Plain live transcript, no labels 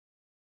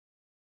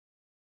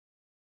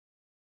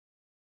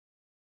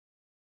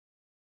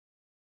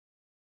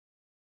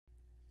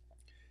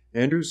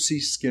Andrew C.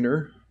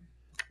 Skinner,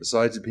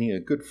 besides being a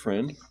good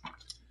friend,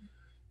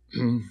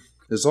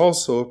 is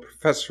also a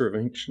professor of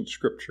ancient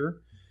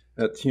scripture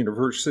at the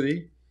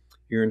university.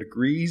 He earned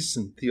degrees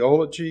in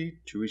theology,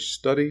 Jewish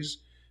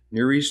studies,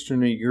 Near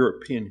Eastern and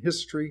European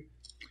history.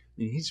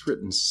 And he's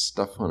written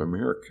stuff on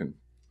American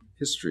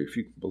history, if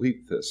you can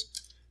believe this,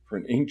 for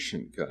an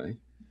ancient guy.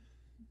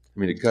 I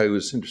mean, a guy who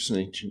was interested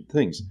in ancient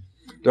things.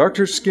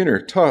 Dr.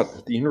 Skinner taught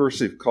at the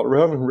University of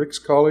Colorado and Ricks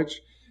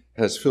College,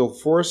 has filled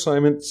 4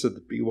 assignments at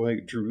the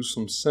BYU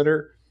Jerusalem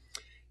Center.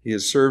 He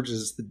has served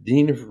as the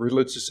Dean of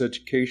Religious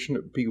Education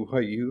at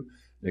BYU,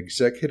 and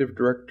Executive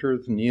Director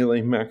of the Neil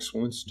A.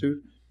 Maxwell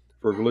Institute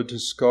for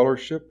Religious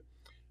Scholarship.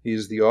 He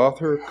is the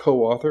author,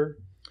 co-author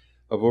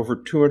of over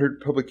 200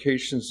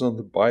 publications on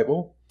the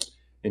Bible,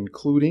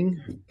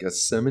 including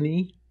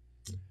Gethsemane,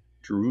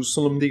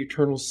 Jerusalem, the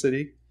Eternal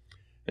City,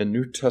 and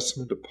New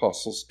Testament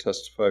Apostles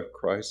Testify of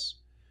Christ,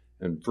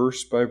 and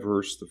verse by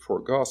verse, the 4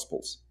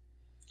 Gospels.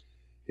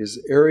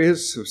 His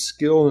areas of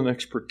skill and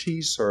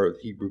expertise are the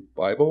Hebrew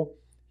Bible,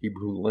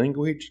 Hebrew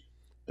language,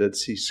 Dead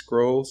Sea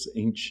Scrolls,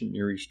 ancient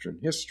Near Eastern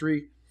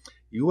history,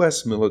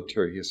 U.S.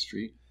 military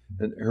history,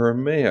 and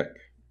Aramaic.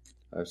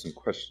 I have some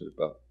questions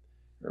about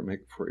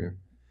Aramaic for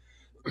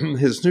you.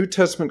 His New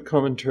Testament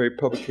commentary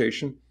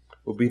publication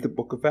will be the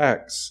Book of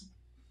Acts,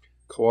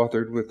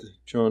 co-authored with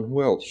John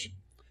Welch.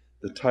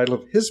 The title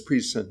of his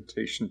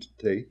presentation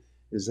today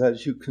is,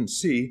 as you can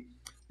see,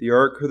 The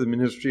Ark of the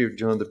Ministry of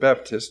John the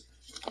Baptist,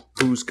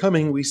 whose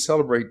coming we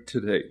celebrate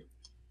today.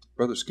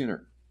 Brother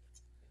Skinner.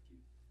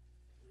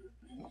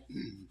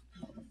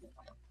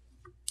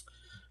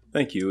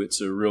 Thank you. It's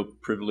a real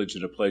privilege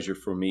and a pleasure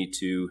for me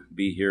to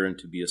be here and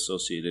to be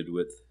associated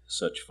with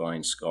such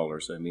fine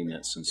scholars. I mean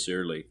that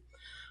sincerely.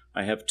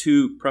 I have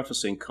 2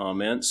 prefacing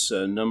comments.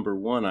 Number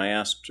 1, I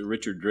asked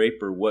Richard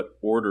Draper what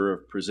order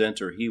of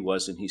presenter he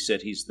was, and he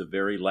said he's the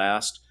very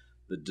last,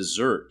 the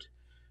dessert,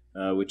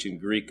 which in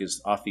Greek is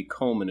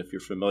afikomen, if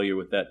you're familiar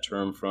with that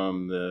term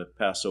from the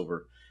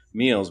Passover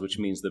meals, which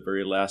means the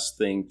very last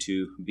thing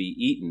to be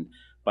eaten.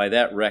 By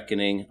that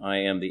reckoning, I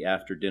am the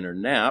after-dinner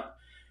nap.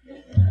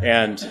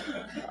 And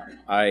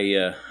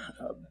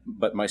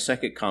but my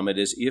second comment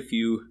is, if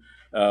you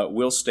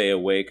will stay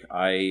awake,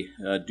 I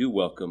do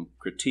welcome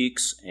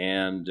critiques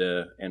and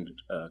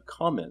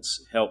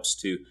comments. Helps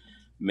to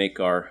make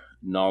our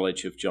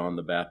knowledge of John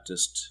the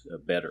Baptist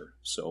better.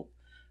 So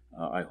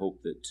I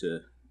hope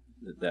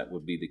that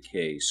would be the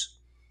case.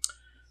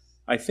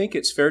 I think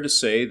it's fair to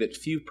say that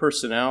few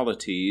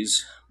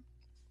personalities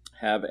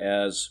have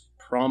as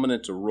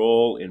prominent a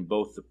role in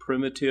both the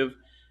primitive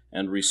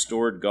and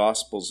restored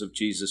Gospels of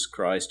Jesus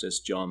Christ as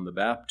John the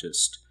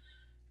Baptist.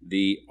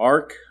 The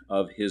arc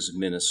of his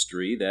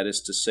ministry, that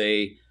is to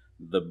say,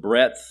 the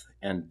breadth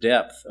and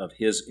depth of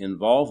his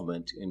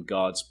involvement in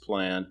God's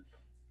plan,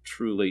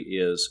 truly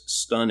is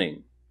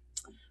stunning.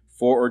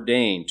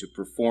 Foreordained to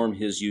perform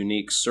his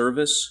unique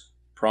service,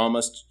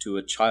 promised to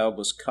a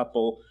childless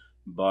couple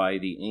by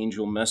the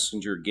angel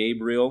messenger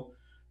Gabriel,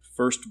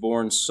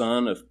 firstborn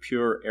son of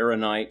pure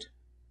Aaronite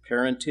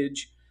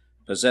parentage,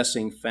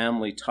 possessing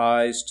family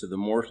ties to the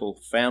mortal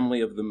family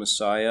of the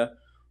Messiah,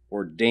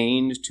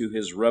 ordained to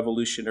his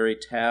revolutionary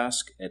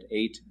task at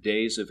 8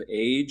 days of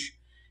age,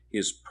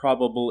 his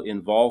probable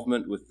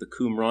involvement with the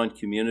Qumran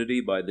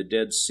community by the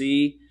Dead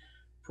Sea,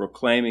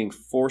 proclaiming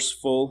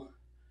forceful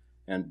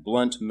and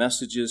blunt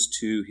messages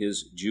to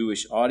his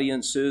Jewish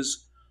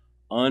audiences,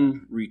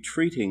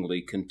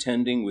 unretreatingly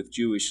contending with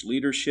Jewish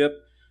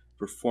leadership,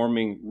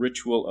 performing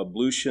ritual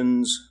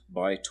ablutions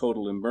by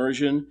total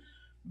immersion,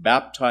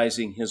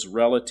 baptizing his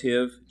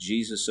relative,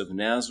 Jesus of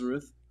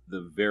Nazareth,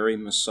 the very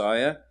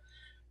Messiah,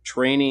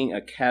 training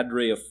a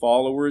cadre of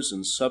followers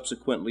and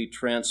subsequently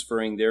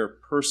transferring their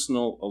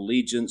personal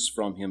allegiance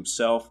from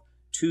himself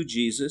to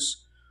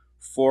Jesus,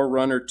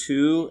 forerunner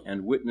to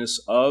and witness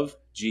of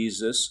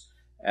Jesus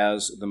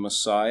as the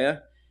Messiah,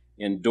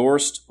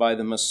 endorsed by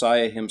the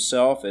Messiah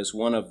himself as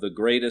one of the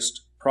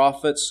greatest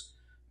prophets,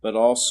 but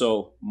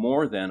also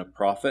more than a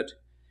prophet,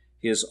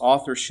 his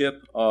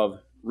authorship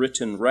of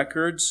written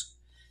records,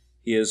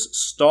 his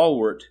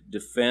stalwart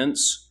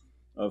defense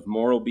of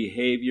moral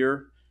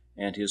behavior,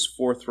 and his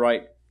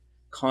forthright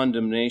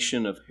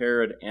condemnation of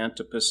Herod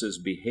Antipas's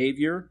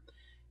behavior,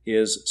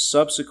 his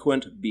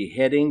subsequent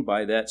beheading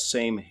by that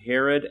same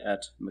Herod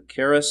at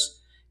Machaerus,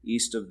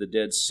 east of the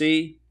Dead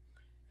Sea,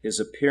 his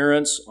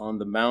appearance on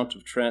the Mount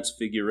of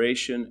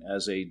Transfiguration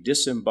as a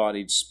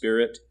disembodied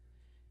spirit,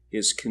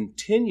 his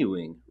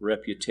continuing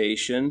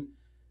reputation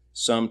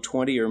some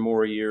 20 or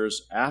more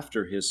years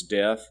after his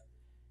death,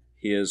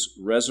 his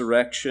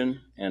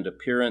resurrection and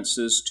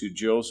appearances to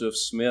Joseph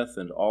Smith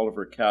and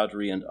Oliver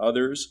Cowdery and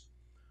others.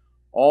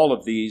 All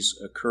of these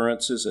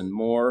occurrences and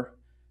more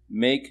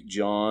make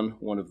John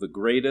one of the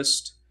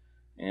greatest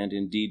and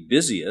indeed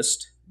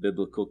busiest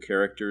biblical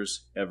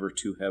characters ever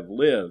to have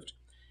lived.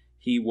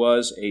 He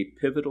was a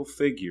pivotal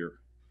figure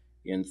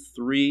in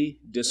 3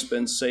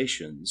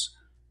 dispensations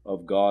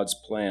of God's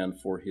plan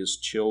for his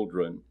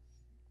children.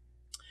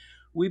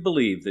 We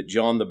believe that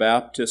John the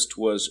Baptist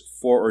was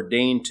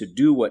foreordained to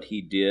do what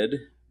he did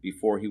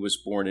before he was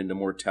born into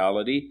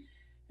mortality,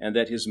 and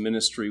that his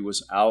ministry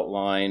was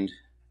outlined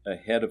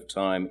ahead of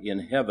time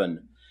in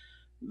heaven.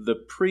 The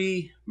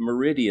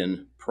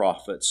pre-Meridian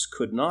prophets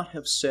could not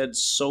have said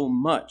so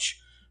much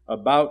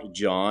about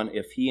John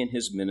if he and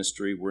his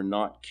ministry were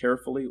not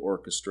carefully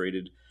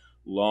orchestrated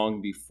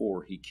long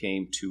before he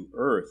came to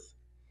earth.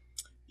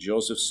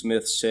 Joseph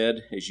Smith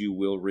said, as you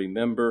will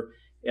remember,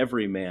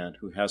 every man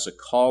who has a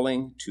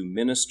calling to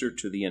minister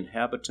to the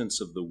inhabitants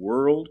of the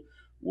world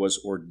was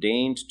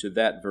ordained to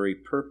that very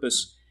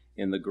purpose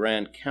in the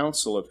grand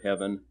council of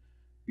heaven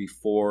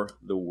before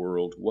the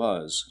world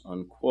was,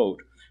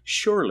 unquote.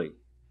 Surely,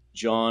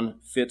 John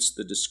fits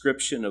the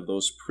description of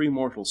those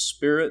premortal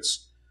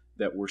spirits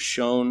that were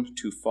shown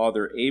to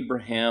Father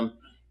Abraham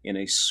in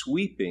a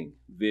sweeping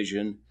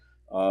vision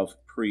of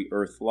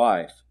pre-earth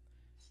life.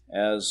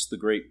 As the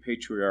great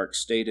patriarch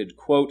stated,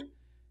 quote,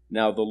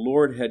 "Now the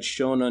Lord had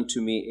shown unto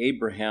me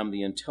Abraham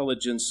the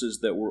intelligences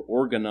that were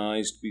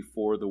organized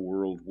before the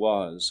world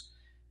was,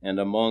 and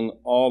among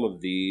all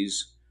of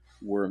these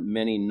were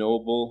many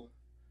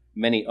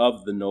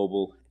of the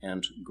noble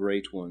and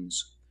great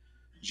ones."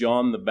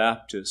 John the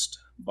Baptist,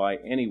 by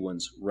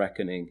anyone's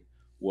reckoning,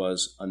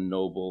 was a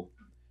noble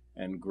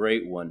and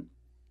great one.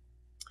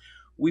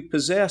 We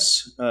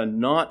possess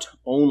not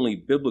only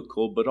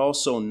biblical but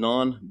also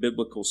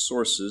non-biblical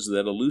sources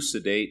that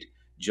elucidate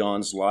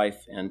John's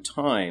life and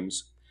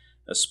times.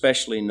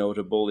 Especially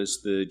notable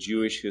is the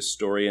Jewish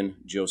historian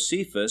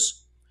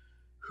Josephus,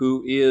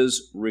 who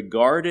is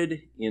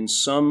regarded in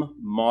some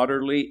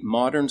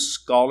modern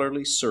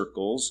scholarly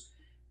circles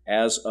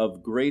as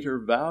of greater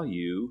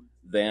value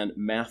than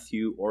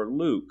Matthew or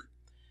Luke.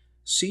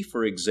 See,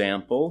 for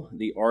example,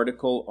 the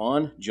article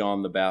on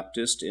John the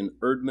Baptist in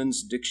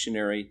Erdman's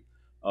Dictionary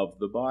of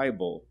the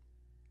Bible.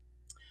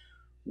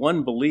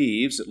 One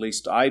believes, at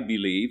least I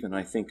believe, and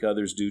I think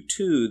others do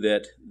too,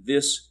 that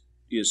this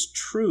is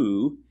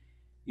true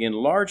in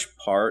large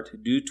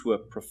part due to a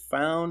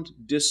profound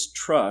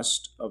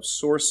distrust of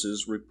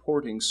sources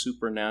reporting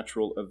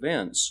supernatural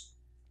events.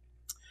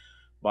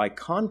 By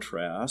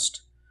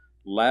contrast,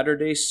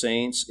 Latter-day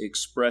Saints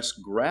express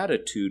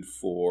gratitude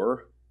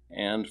for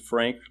and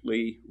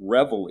frankly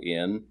revel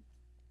in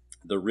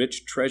the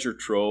rich treasure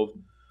trove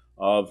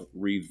of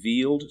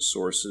revealed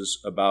sources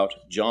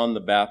about John the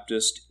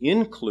Baptist,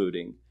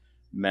 including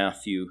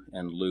Matthew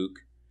and Luke,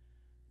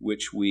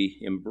 which we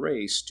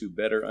embrace to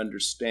better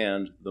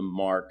understand the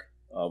mark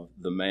of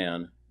the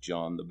man,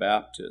 John the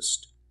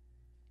Baptist.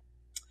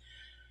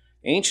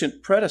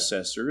 Ancient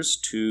predecessors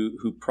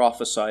who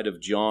prophesied of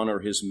John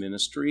or his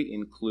ministry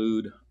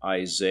include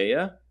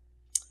Isaiah,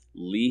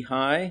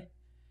 Lehi,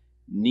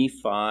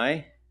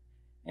 Nephi,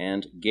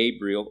 and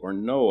Gabriel or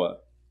Noah.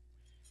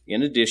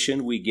 In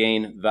addition, we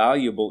gain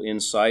valuable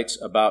insights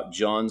about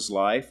John's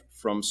life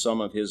from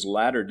some of his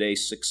latter-day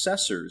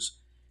successors,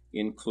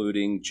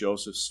 including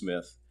Joseph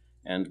Smith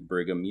and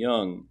Brigham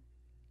Young.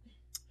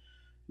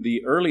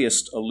 The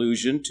earliest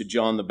allusion to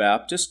John the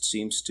Baptist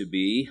seems to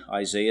be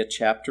Isaiah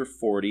chapter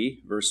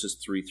 40, verses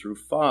 3 through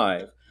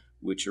 5,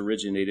 which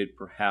originated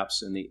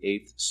perhaps in the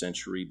 8th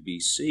century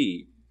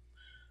BC.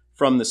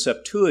 From the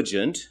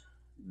Septuagint,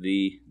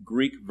 the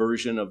Greek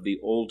version of the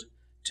Old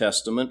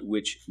Testament,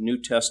 which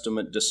New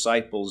Testament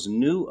disciples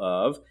knew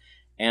of,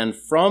 and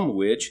from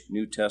which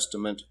New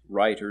Testament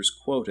writers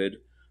quoted,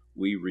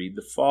 we read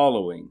the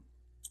following: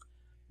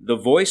 "The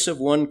voice of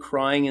one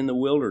crying in the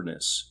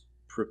wilderness,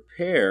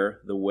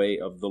 prepare the way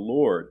of the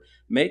Lord,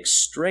 make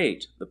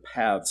straight the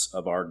paths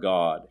of our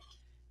God.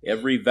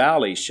 Every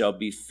valley shall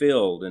be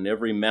filled, and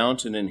every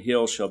mountain and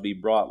hill shall be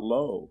brought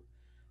low,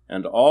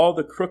 and all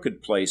the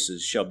crooked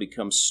places shall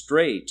become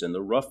straight, and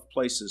the rough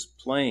places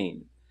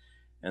plain.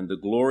 And the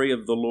glory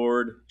of the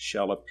Lord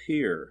shall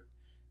appear,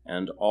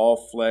 and all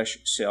flesh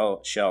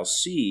shall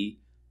see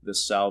the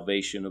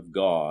salvation of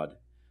God,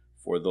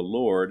 for the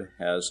Lord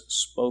has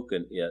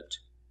spoken it."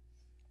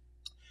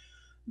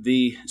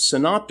 The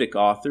synoptic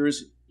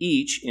authors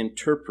each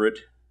interpret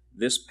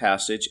this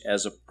passage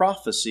as a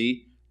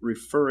prophecy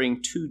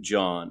referring to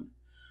John.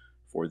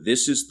 For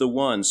this is the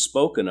one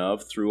spoken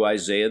of through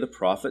Isaiah the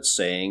prophet,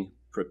 saying,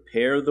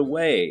 "Prepare the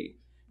way,"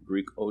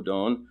 Greek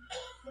odon,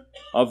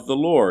 "of the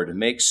Lord,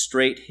 make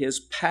straight his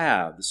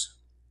paths."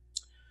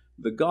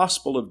 The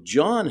Gospel of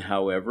John,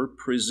 however,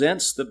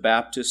 presents the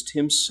Baptist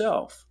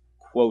himself,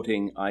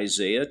 quoting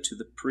Isaiah to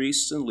the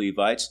priests and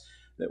Levites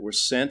that were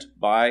sent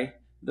by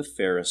the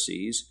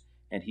Pharisees,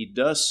 and he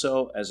does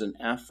so as an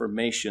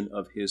affirmation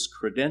of his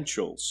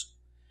credentials.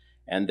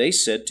 "And they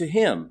said to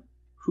him,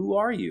 'Who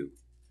are you?'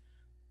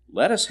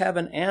 Let us have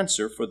an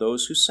answer for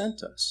those who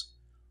sent us.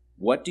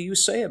 What do you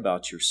say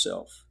about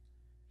yourself?'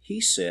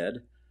 He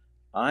said,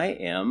 'I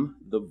am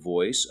the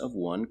voice of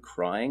one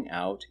crying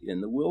out in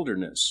the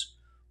wilderness,'"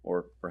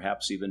 or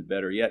perhaps even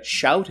better yet,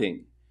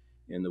 shouting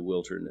in the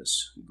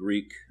wilderness,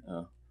 Greek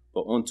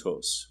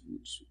boontos,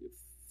 which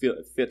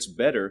fits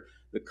better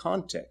the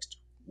context.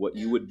 What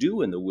you would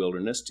do in the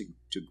wilderness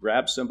to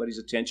grab somebody's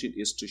attention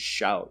is to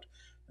shout,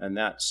 and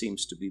that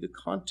seems to be the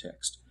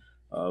context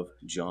of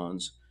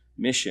John's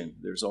mission,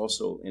 there's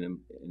also an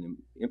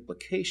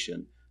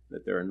implication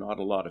that there are not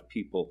a lot of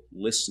people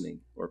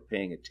listening or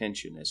paying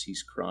attention as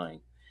he's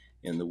crying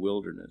in the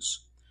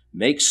wilderness.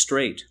 Make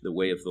straight the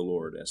way of the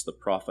Lord, as the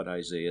prophet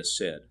Isaiah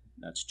said.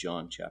 That's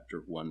John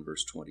chapter 1,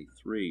 verse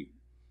 23.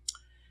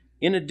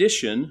 In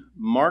addition,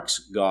 Mark's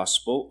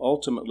gospel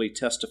ultimately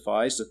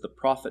testifies that the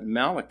prophet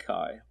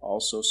Malachi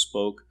also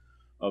spoke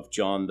of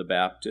John the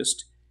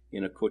Baptist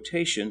in a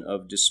quotation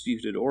of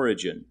disputed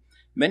origin.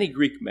 Many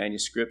Greek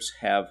manuscripts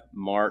have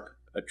Mark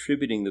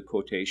attributing the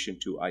quotation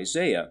to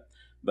Isaiah,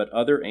 but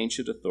other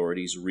ancient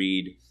authorities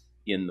read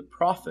in the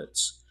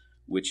prophets,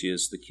 which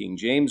is the King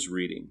James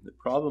reading. The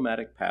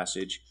problematic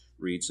passage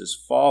reads as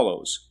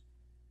follows.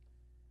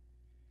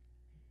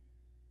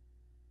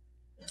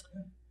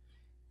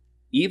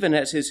 Even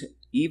as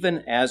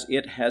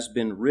it has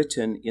been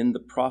written in the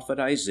prophet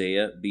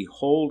Isaiah,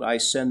 behold, I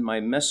send my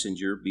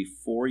messenger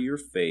before your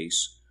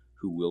face,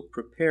 who will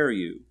prepare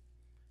you.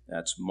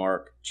 That's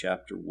Mark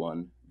chapter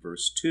 1,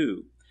 verse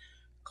 2.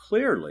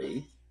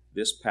 Clearly,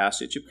 this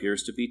passage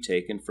appears to be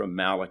taken from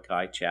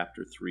Malachi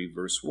chapter 3,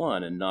 verse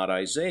 1, and not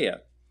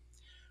Isaiah.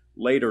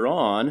 Later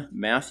on,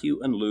 Matthew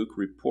and Luke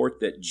report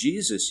that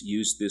Jesus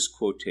used this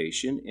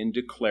quotation in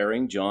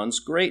declaring John's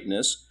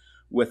greatness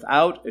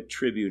without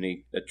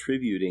attributing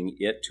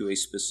it to a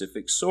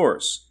specific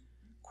source.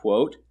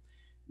 Quote,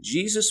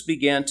 Jesus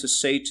began to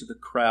say to the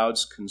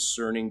crowds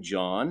concerning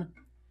John,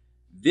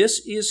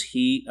 this is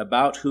he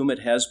about whom it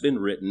has been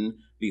written,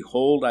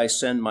 behold, I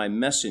send my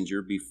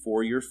messenger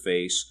before your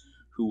face,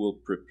 who will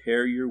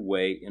prepare your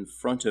way in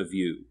front of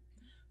you.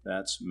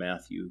 That's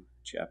Matthew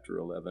chapter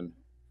 11,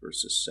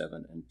 verses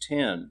 7 and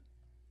 10.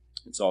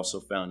 It's also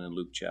found in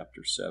Luke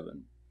chapter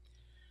 7.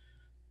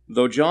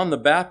 Though John the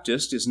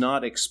Baptist is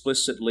not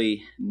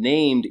explicitly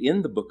named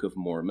in the Book of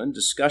Mormon,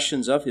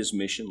 discussions of his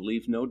mission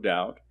leave no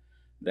doubt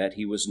that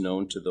he was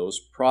known to those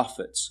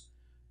prophets.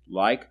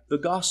 Like the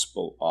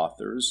gospel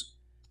authors,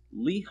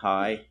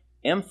 Lehi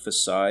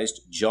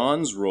emphasized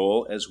John's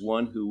role as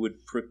one who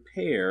would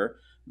prepare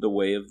the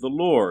way of the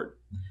Lord.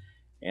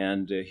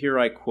 And here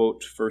I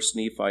quote 1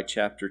 Nephi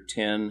chapter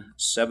 10,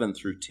 7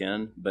 through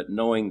 10, but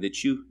knowing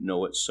that you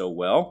know it so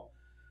well,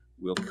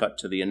 we'll cut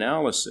to the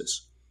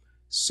analysis.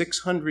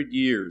 600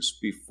 years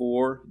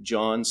before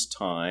John's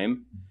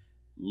time,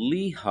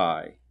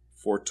 Lehi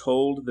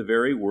foretold the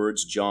very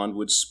words John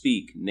would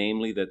speak,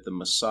 namely that the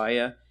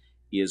Messiah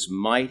is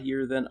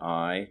mightier than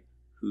I,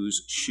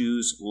 whose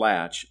shoes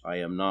latch I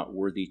am not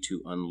worthy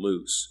to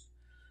unloose.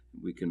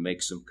 We can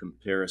make some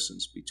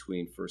comparisons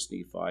between 1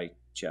 Nephi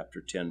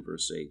chapter 10,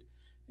 verse 8,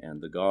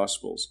 and the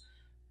Gospels.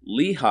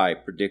 Lehi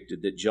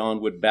predicted that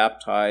John would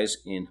baptize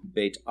in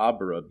Beit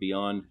Abra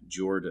beyond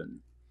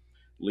Jordan.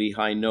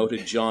 Lehi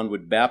noted John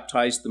would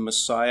baptize the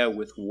Messiah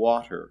with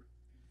water.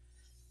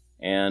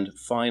 And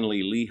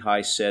finally,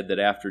 Lehi said that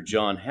after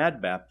John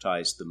had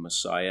baptized the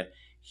Messiah,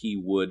 he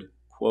would,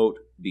 quote,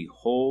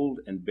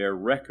 behold and bear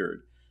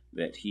record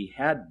that he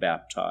had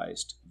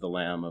baptized the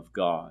Lamb of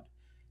God.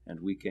 And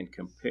we can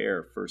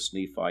compare 1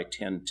 Nephi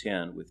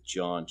 10:10 with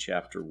John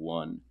chapter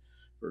 1,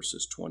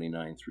 verses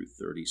 29 through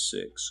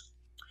 36.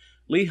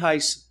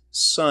 Lehi's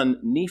son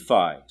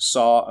Nephi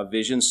saw a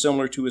vision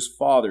similar to his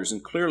father's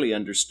and clearly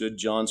understood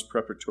John's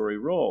preparatory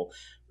role,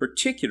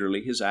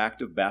 particularly his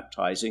act of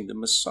baptizing the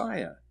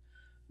Messiah.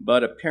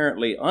 But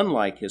apparently,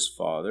 unlike his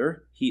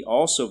father, he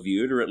also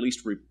viewed, or at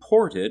least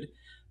reported,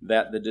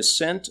 that the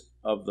descent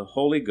of the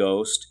Holy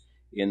Ghost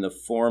in the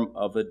form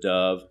of a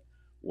dove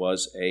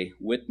was a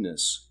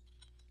witness.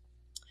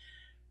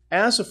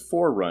 As a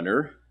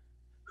forerunner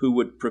who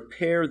would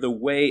prepare the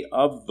way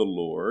of the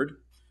Lord,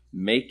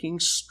 making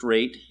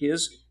straight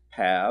his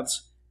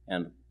paths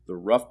and the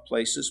rough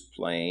places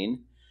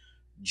plain,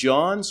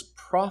 John's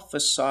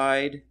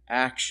prophesied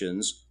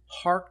actions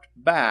harked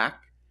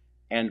back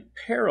and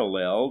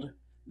paralleled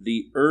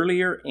the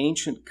earlier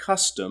ancient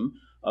custom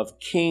of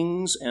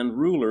kings and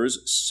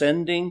rulers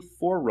sending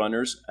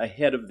forerunners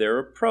ahead of their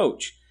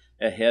approach,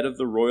 ahead of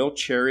the royal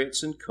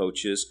chariots and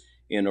coaches,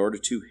 in order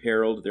to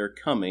herald their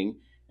coming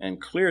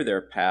and clear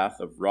their path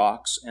of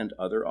rocks and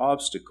other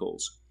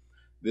obstacles.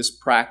 This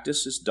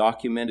practice is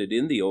documented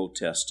in the Old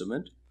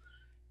Testament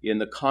in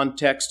the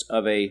context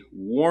of a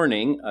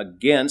warning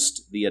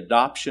against the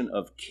adoption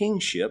of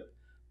kingship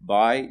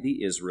by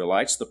the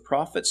Israelites. The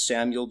prophet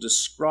Samuel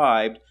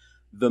described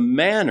the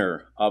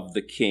manner of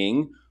the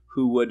king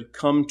who would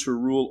come to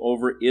rule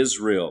over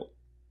Israel.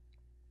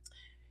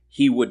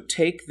 He would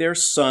take their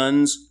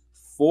sons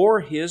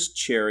for his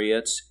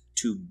chariots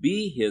to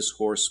be his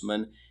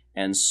horsemen,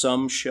 and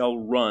some shall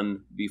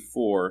run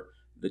before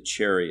the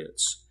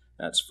chariots.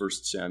 That's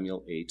 1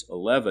 Samuel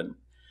 8:11.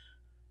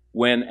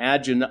 When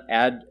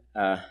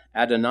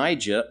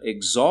Adonijah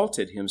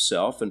exalted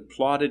himself and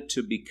plotted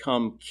to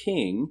become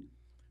king,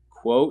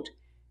 quote,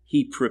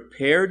 he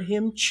prepared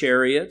him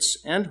chariots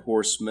and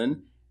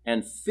horsemen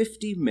and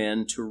 50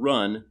 men to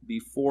run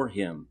before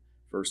him.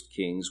 1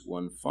 Kings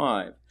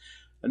 1:5.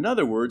 In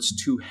other words,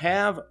 to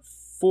have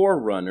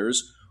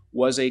forerunners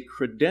was a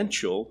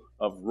credential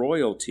of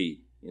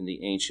royalty in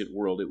the ancient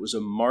world. It was a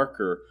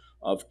marker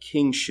of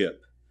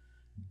kingship.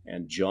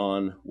 And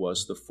John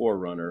was the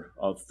forerunner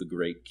of the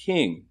great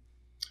king.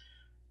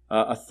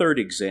 A third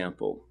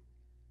example,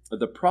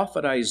 the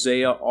prophet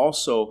Isaiah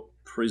also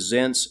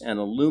presents an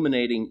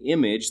illuminating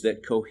image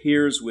that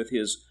coheres with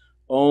his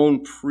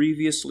own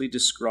previously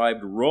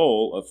described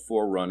role of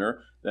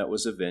forerunner that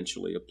was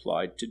eventually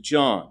applied to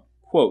John.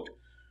 Quote,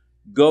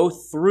 go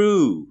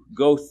through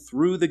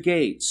the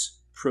gates,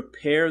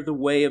 prepare the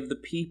way of the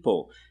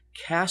people,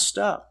 cast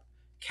up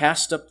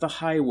the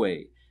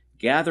highway,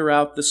 gather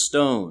out the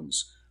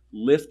stones,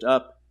 lift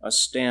up a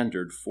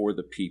standard for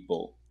the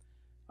people.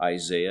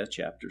 Isaiah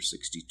chapter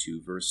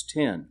 62, verse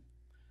 10.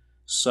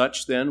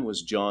 Such then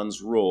was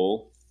John's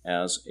role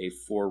as a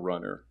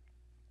forerunner.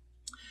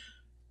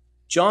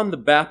 John the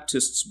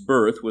Baptist's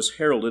birth was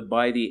heralded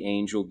by the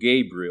angel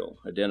Gabriel,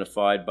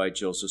 identified by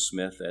Joseph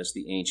Smith as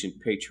the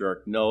ancient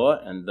patriarch Noah,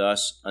 and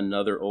thus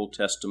another Old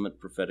Testament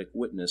prophetic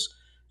witness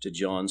to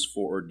John's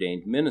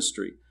foreordained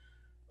ministry.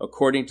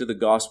 According to the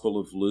Gospel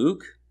of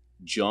Luke,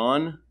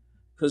 John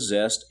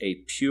possessed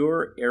a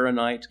pure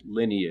Aaronite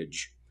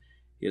lineage.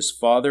 His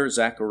father,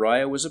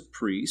 Zechariah, was a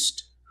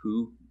priest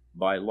who,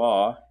 by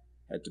law,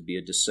 had to be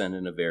a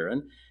descendant of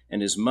Aaron,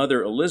 and his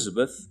mother,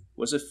 Elizabeth,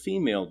 was a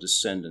female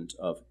descendant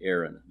of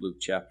Aaron. Luke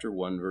chapter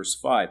 1, verse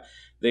 5.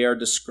 They are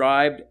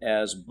described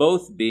as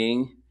both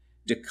being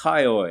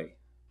dikaioi,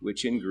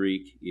 which in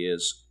Greek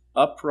is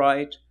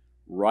upright,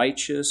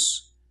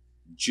 righteous,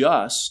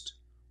 just,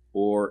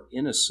 or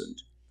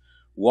innocent,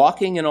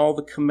 walking in all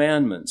the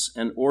commandments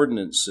and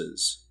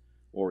ordinances,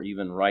 or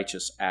even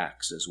righteous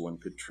acts, as one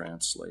could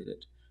translate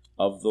it,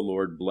 of the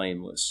Lord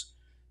blameless.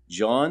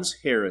 John's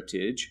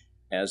heritage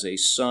as a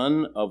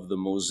son of the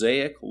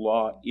Mosaic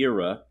law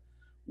era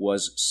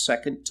was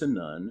second to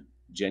none,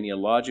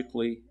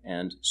 genealogically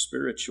and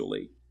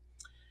spiritually.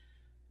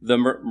 The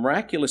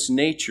miraculous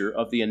nature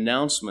of the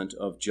announcement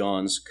of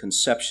John's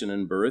conception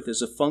and birth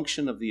is a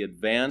function of the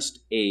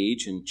advanced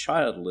age and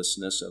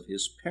childlessness of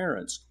his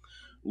parents.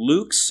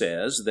 Luke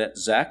says that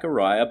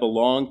Zechariah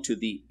belonged to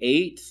the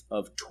 8th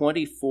of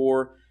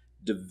 24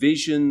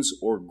 divisions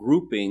or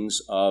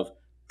groupings of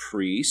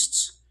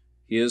priests.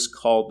 His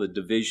called the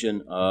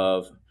division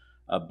of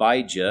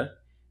Abijah,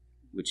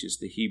 which is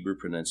the Hebrew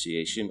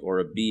pronunciation,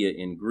 or Abia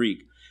in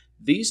Greek.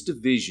 These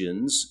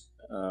divisions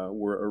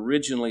were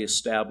originally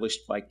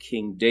established by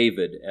King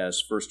David,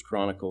 as 1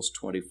 Chronicles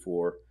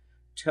 24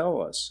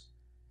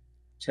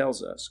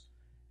 tells us.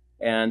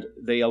 And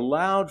they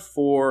allowed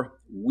for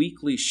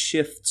weekly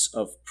shifts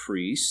of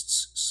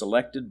priests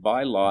selected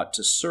by lot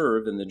to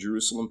serve in the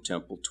Jerusalem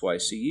temple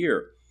twice a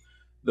year.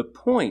 The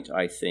point,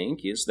 I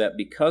think, is that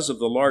because of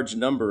the large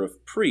number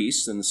of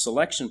priests and the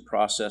selection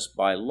process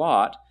by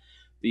lot,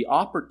 the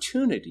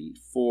opportunity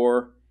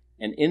for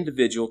an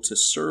individual to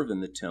serve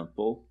in the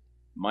temple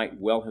might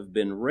well have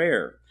been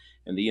rare.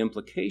 And the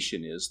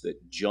implication is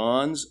that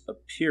John's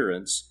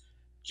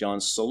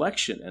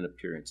selection and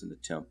appearance in the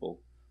temple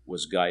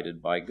was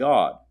guided by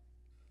God.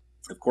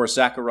 Of course,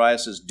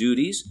 Zacharias'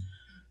 duties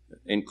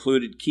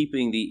included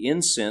keeping the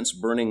incense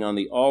burning on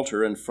the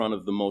altar in front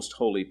of the most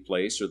holy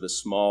place, or the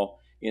small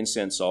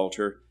incense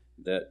altar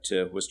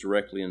that was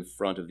directly in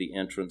front of the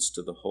entrance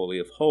to the Holy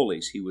of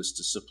Holies. He was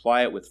to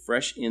supply it with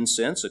fresh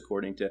incense,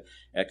 according to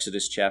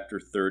Exodus chapter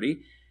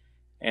 30.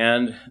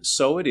 And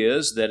so it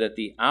is that at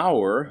the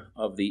hour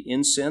of the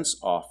incense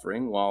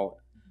offering, while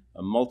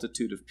a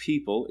multitude of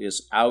people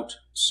is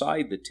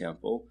outside the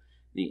temple,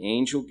 the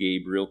angel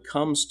Gabriel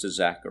comes to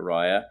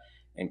Zechariah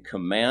and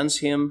commands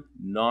him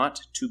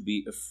not to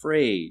be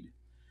afraid.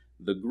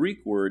 The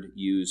Greek word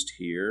used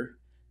here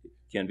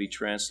can be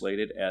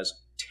translated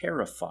as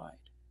terrified,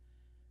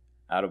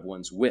 out of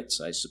one's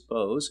wits, I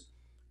suppose.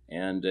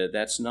 And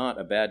that's not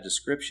a bad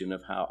description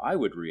of how I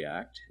would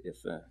react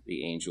if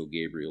the angel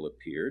Gabriel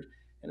appeared,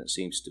 and it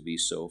seems to be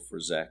so for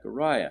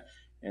Zechariah.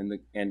 And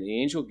the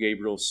angel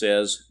Gabriel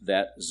says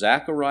that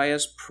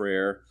Zechariah's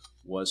prayer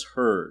was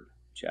heard.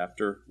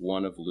 Chapter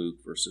 1 of Luke,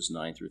 verses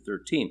 9 through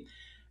 13.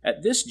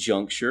 At this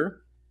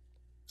juncture,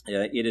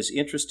 it is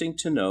interesting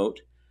to note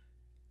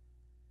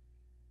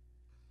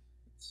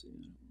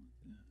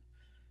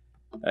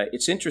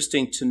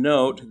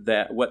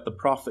that what the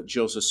prophet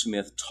Joseph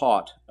Smith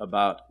taught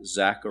about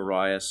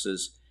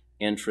Zacharias'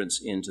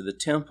 entrance into the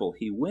temple.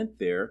 He went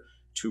there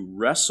to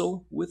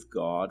wrestle with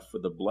God for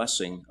the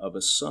blessing of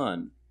a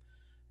son.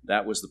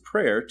 That was the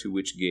prayer to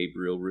which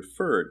Gabriel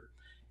referred.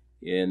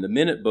 In the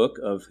minute book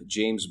of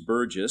James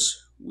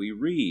Burgess, we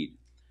read,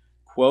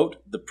 quote,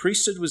 the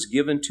priesthood was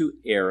given to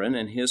Aaron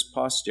and his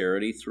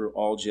posterity through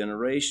all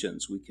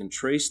generations. We can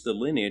trace the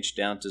lineage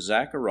down to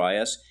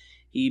Zacharias,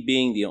 he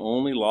being the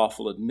only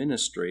lawful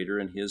administrator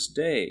in his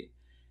day.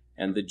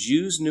 And the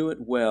Jews knew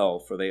it well,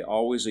 for they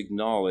always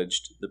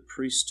acknowledged the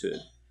priesthood.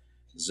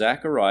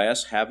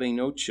 Zacharias, having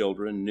no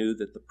children, knew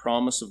that the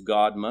promise of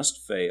God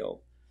must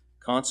fail.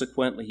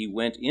 Consequently, he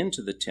went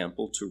into the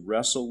temple to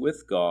wrestle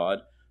with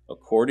God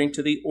according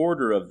to the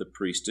order of the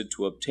priesthood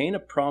to obtain a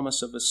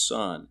promise of a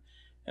son.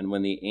 And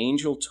when the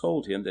angel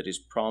told him that his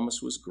promise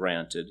was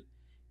granted,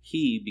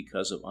 he,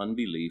 because of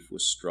unbelief,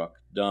 was struck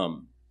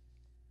dumb.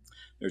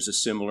 There's a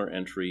similar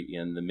entry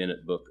in the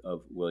Minute Book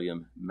of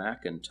William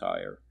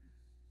McIntyre.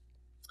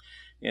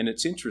 And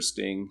it's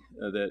interesting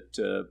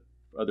that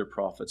other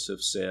prophets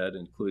have said,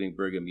 including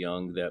Brigham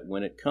Young, that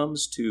when it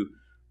comes to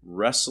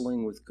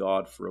wrestling with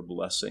God for a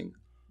blessing,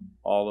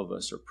 all of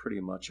us are pretty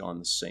much on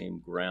the same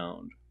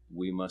ground.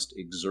 We must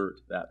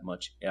exert that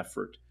much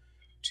effort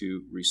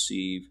to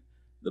receive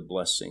the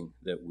blessing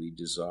that we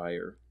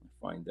desire. I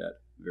find that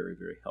very,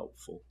 very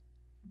helpful.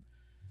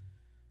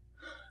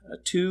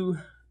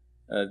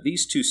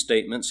 These two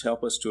statements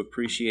help us to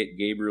appreciate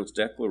Gabriel's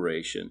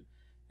declaration,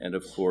 and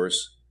of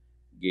course,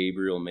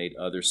 Gabriel made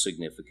other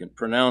significant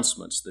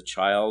pronouncements. The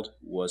child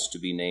was to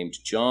be named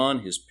John.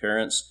 His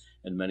parents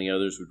and many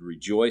others would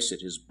rejoice at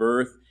his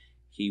birth.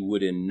 He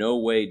would in no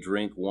way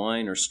drink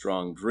wine or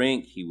strong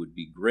drink. He would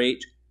be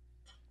great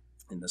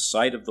in the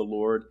sight of the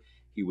Lord.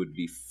 He would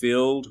be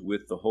filled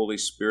with the Holy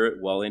Spirit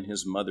while in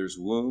his mother's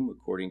womb,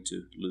 according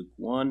to Luke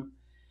 1.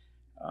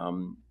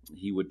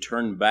 He would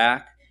turn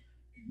back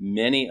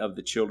many of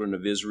the children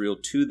of Israel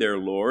to their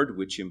Lord,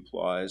 which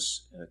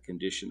implies a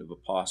condition of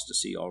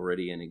apostasy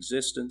already in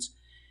existence.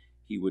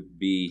 He would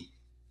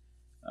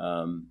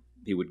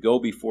go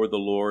before the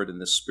Lord in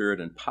the spirit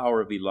and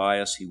power of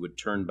Elias. He would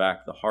turn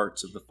back the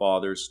hearts of the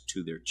fathers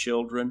to their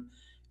children.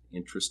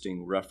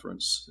 Interesting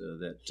reference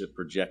that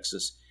projects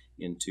us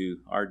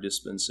into our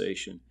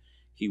dispensation.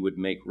 He would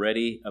make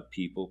ready a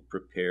people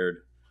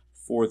prepared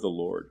for the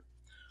Lord.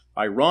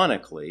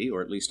 Ironically,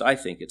 or at least I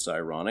think it's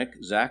ironic,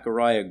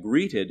 Zechariah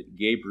greeted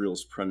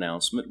Gabriel's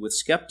pronouncement with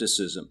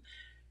skepticism.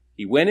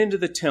 He went into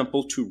the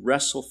temple to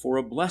wrestle for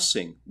a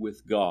blessing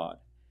with God.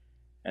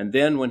 And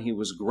then when he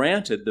was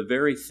granted the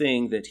very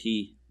thing that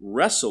he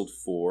wrestled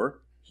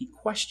for, he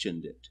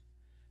questioned it.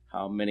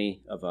 How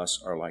many of us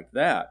are like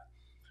that?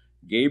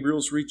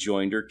 Gabriel's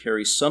rejoinder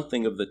carries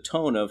something of the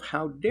tone of,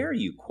 "How dare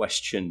you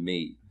question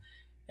me?"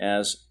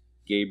 As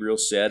Gabriel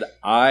said,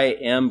 "I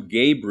am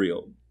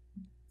Gabriel,"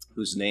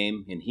 whose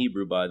name in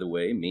Hebrew, by the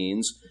way,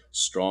 means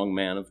strong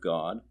man of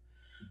God,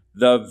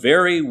 "the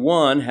very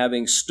one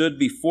having stood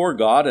before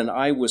God, and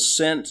I was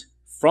sent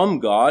from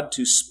God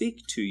to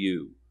speak to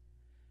you."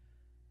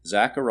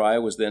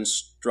 Zechariah was then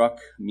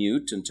struck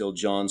mute until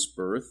John's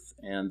birth,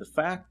 and the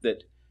fact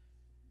that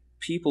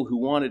people who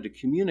wanted to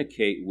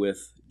communicate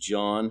with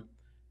John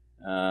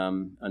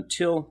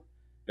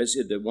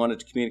that wanted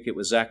to communicate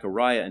with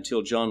Zechariah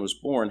until John was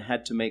born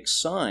had to make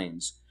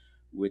signs,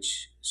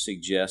 which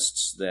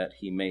suggests that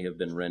he may have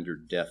been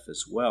rendered deaf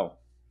as well.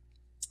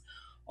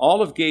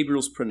 All of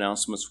Gabriel's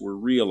pronouncements were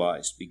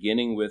realized,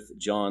 beginning with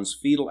John's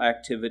fetal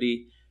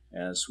activity,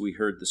 as we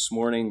heard this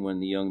morning when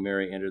the young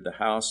Mary entered the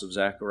house of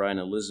Zechariah and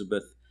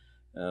Elizabeth.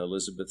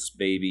 Elizabeth's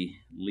baby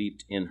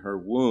leaped in her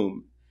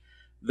womb.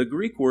 The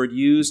Greek word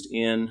used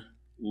in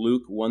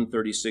Luke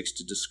 1:36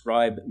 to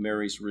describe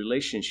Mary's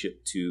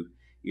relationship to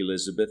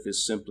Elizabeth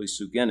is simply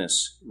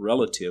sugenis,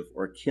 relative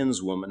or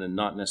kinswoman, and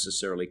not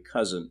necessarily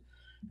cousin,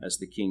 as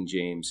the King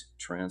James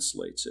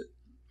translates it.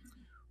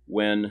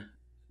 When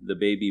the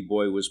baby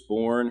boy was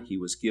born, he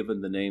was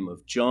given the name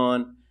of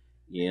John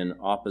in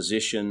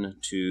opposition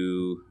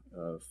to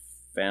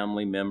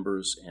family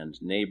members and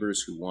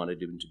neighbors who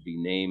wanted him to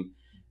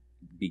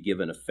be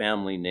given a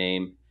family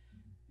name.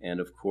 And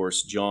of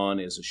course, John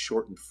is a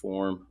shortened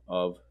form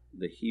of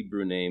the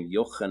Hebrew name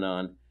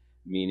Yochanan,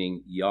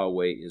 meaning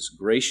Yahweh is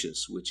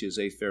gracious, which is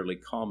a fairly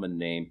common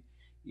name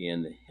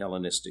in the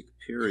Hellenistic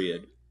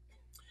period.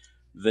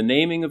 The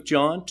naming of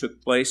John took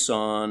place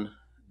on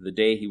the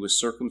day he was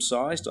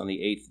circumcised, on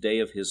the 8th day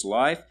of his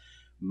life.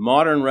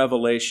 Modern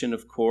revelation,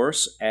 of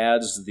course,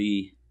 adds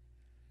the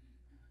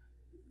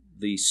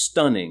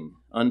stunning,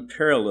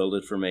 unparalleled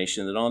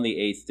information that on the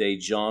 8th day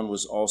John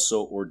was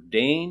also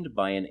ordained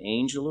by an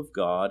angel of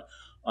God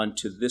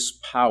unto this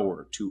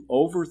power, to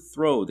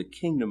overthrow the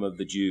kingdom of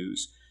the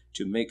Jews,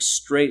 to make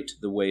straight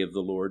the way of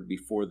the Lord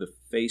before the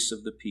face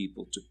of the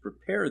people, to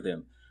prepare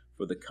them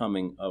for the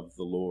coming of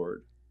the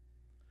Lord.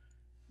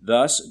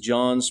 Thus,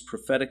 John's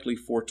prophetically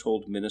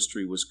foretold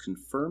ministry was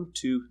confirmed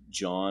to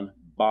John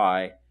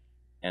by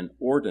an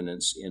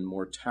ordinance in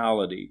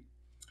mortality.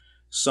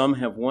 Some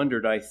have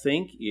wondered, I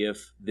think,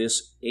 if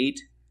this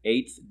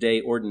eighth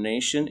day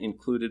ordination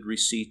included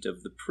receipt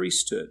of the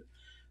priesthood.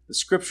 The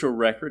scriptural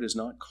record is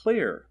not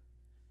clear,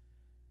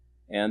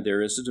 and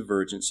there is a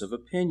divergence of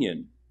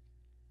opinion.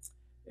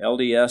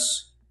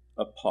 LDS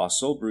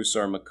apostle Bruce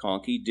R.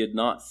 McConkie did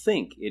not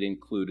think it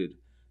included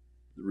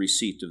the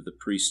receipt of the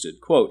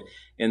priesthood. Quote,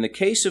 "In the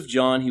case of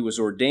John, he was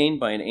ordained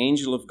by an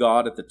angel of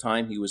God at the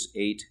time he was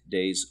 8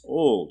 days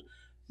old,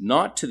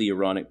 not to the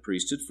Aaronic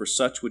priesthood, for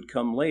such would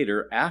come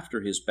later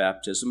after his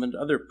baptism and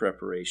other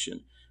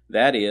preparation.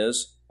 That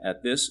is,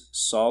 at this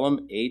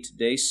solemn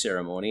 8-day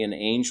ceremony, an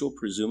angel,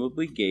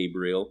 presumably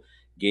Gabriel,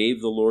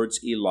 gave the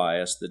Lord's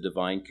Elias the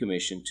divine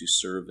commission to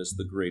serve as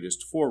the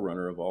greatest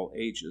forerunner of all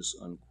ages,"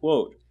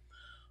 unquote.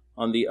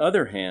 On the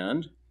other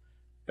hand,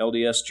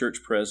 LDS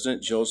Church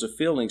President Joseph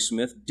Fielding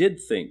Smith did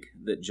think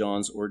that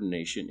John's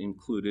ordination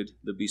included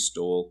the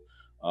bestowal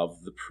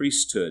of the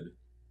priesthood.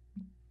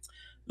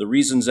 The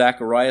reason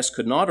Zacharias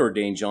could not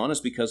ordain John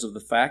is because of the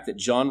fact that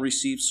John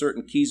received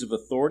certain keys of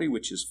authority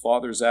which his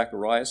father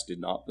Zacharias did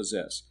not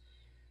possess.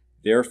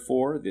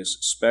 Therefore, this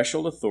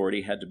special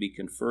authority had to be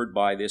conferred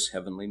by this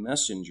heavenly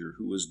messenger,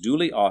 who was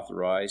duly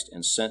authorized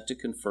and sent to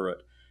confer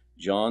it.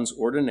 John's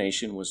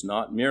ordination was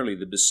not merely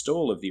the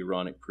bestowal of the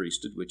Aaronic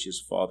priesthood, which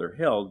his father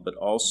held, but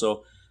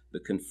also the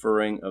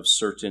conferring of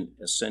certain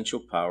essential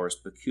powers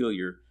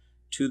peculiar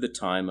to the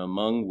time,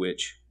 among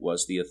which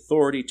was the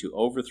authority to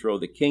overthrow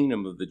the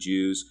kingdom of the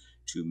Jews,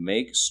 to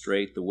make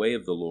straight the way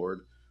of the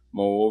Lord.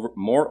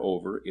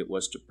 Moreover, it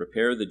was to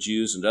prepare the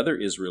Jews and other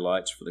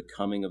Israelites for the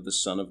coming of the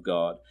Son of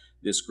God.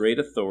 This great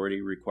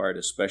authority required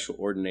a special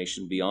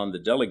ordination beyond the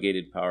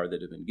delegated power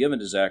that had been given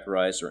to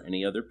Zacharias or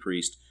any other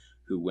priest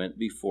who went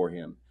before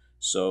him.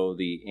 So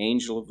the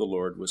angel of the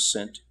Lord was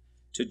sent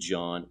to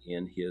John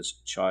in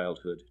his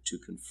childhood to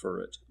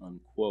confer it,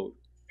 unquote.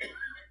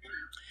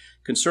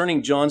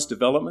 Concerning John's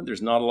development,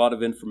 there's not a lot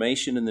of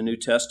information in the New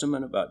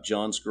Testament about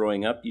John's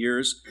growing up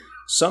years.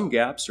 Some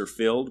gaps are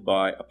filled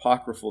by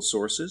apocryphal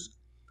sources.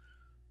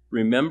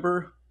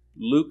 Remember,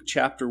 Luke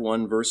chapter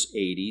 1, verse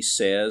 80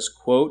 says,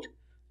 quote,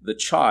 "The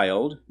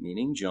child,"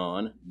 meaning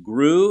John,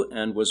 "grew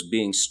and was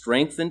being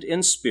strengthened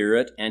in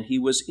spirit, and he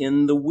was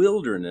in the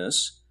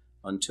wilderness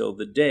until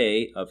the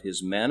day of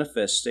his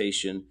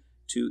manifestation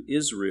to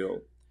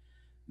Israel."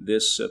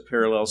 This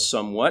parallels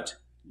somewhat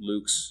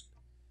Luke's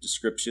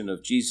description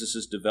of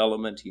Jesus'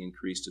 development. He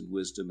increased in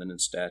wisdom and in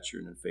stature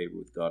and in favor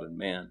with God and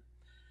man.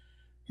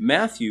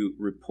 Matthew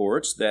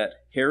reports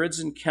that Herod's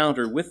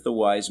encounter with the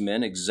wise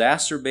men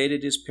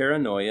exacerbated his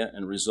paranoia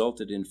and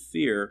resulted in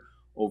fear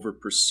over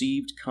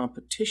perceived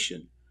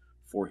competition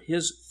for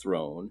his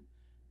throne,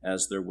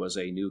 as there was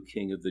a new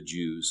king of the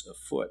Jews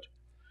afoot.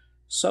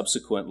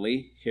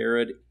 Subsequently,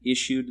 Herod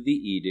issued the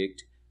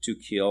edict to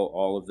kill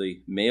all of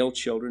the male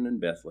children in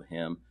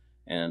Bethlehem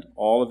and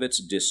all of its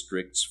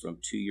districts from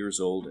 2 years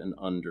old and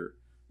under,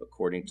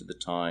 according to the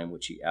time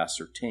which he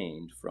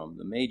ascertained from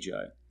the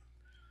Magi.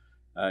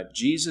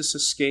 Jesus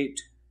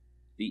escaped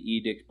the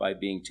edict by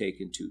being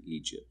taken to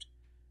Egypt.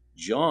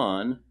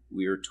 John,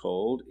 we are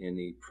told in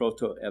the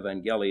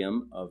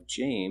Proto-Evangelium of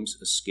James,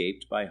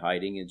 escaped by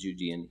hiding in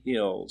Judean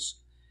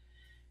hills.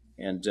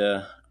 And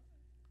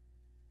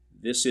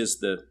this is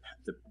the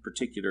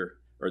particular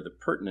or the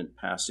pertinent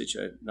passage.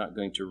 I'm not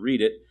going to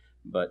read it,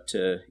 but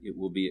it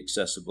will be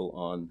accessible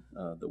on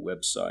the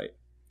website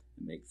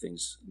and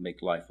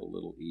make life a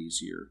little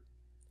easier.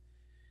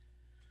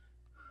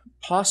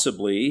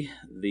 Possibly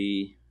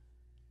the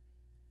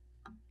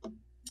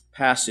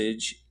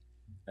passage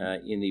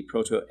in the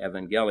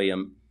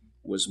Proto-Evangelium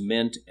was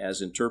meant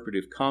as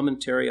interpretive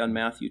commentary on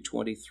Matthew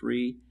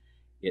 23.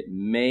 It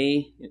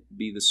may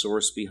be the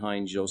source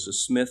behind Joseph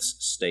Smith's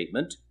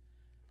statement,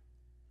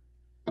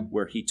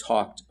 where he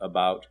talked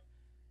about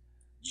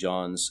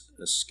John's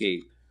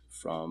escape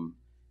from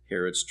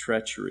Herod's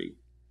treachery.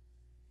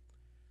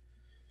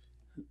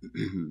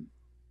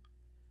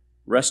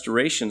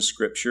 Restoration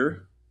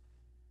Scripture,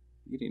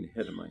 getting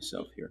ahead of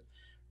myself here.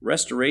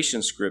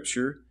 Restoration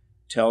Scripture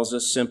tells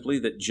us simply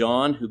that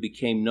John, who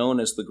became known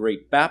as the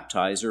great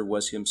baptizer,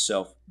 was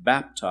himself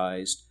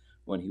baptized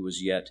when he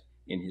was yet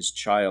in his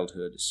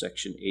childhood,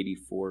 section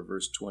 84,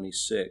 verse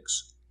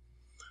 26.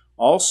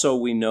 Also,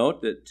 we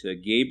note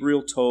that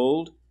Gabriel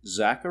told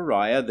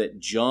Zechariah that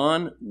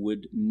John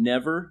would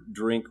never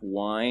drink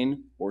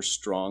wine or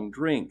strong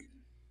drink.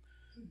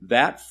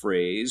 That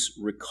phrase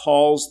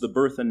recalls the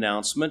birth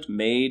announcement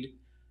made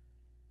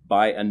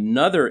by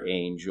another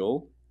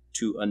angel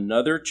to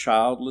another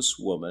childless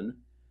woman,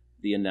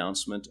 the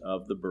announcement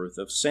of the birth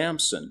of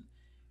Samson.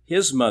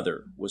 His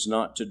mother was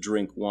not to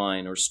drink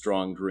wine or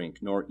strong drink,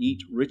 nor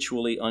eat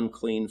ritually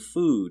unclean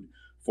food,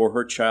 for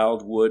her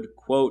child would,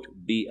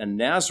 quote, be a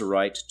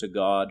Nazirite to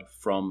God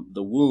from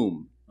the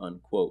womb,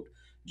 unquote.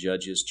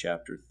 Judges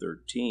chapter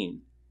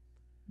 13.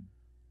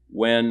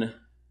 When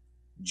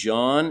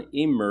John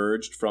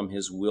emerged from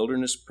his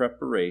wilderness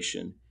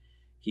preparation,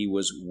 he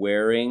was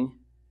wearing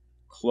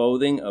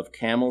clothing of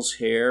camel's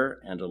hair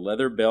and a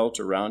leather belt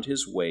around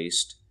his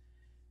waist,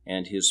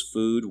 and his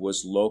food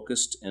was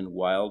locust and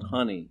wild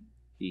honey.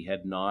 He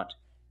had not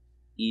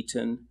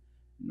eaten,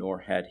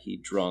 nor had he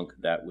drunk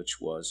that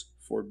which was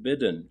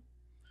forbidden.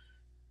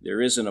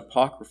 There is an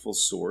apocryphal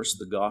source,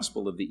 the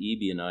Gospel of the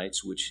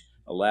Ebionites, which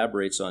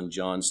elaborates on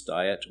John's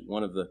diet.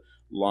 One of the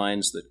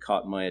lines that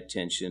caught my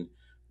attention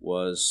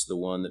was the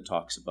one that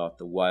talks about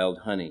the wild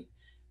honey.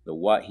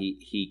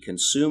 He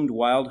consumed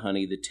wild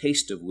honey, the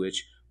taste of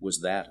which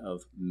was that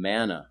of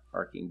manna,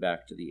 harking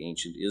back to the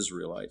ancient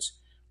Israelites,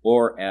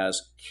 or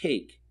as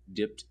cake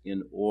dipped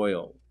in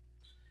oil.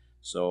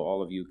 So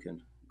all of you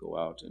can go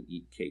out and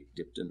eat cake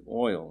dipped in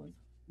oil and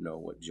know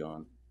what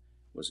John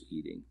was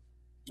eating.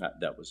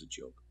 That was a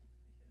joke.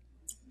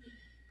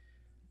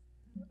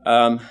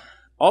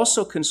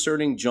 Also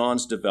concerning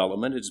John's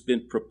development, it's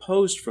been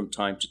proposed from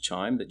time to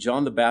time that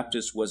John the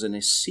Baptist was an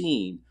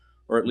Essene,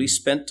 or at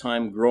least spent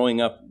time growing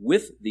up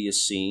with the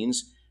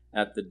Essenes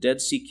at the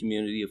Dead Sea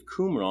community of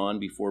Qumran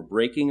before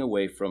breaking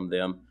away from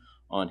them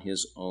on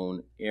his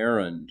own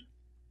errand.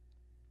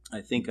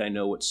 I think I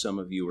know what some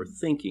of you are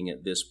thinking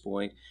at this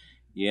point.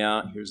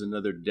 Yeah, here's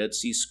another Dead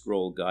Sea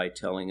Scroll guy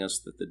telling us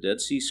that the Dead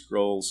Sea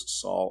Scrolls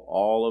solve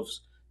all of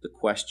the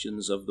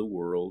questions of the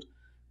world,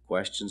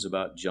 questions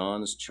about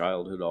John's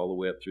childhood all the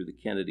way up through the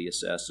Kennedy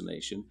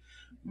assassination.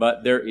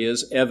 But there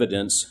is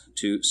evidence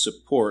to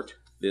support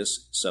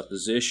this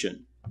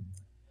supposition.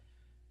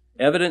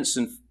 Evidence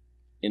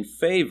in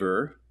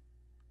favor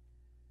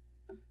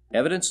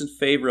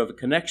of a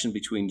connection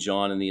between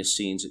John and the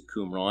Essenes at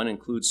Qumran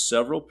includes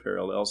several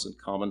parallels and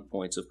common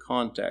points of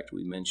contact.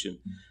 We mentioned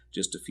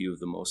just a few of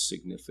the most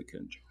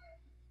significant.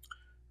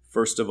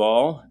 First of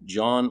all,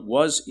 John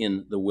was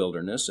in the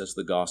wilderness, as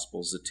the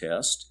Gospels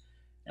attest,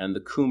 and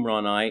the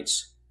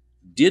Qumranites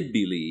did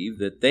believe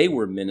that they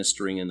were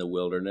ministering in the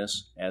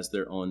wilderness, as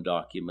their own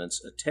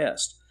documents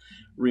attest.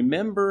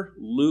 Remember,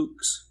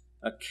 Luke's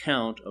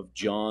account of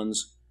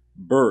John's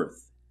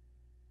birth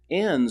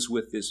ends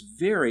with this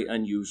very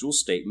unusual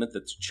statement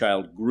that the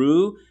child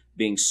grew,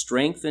 being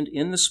strengthened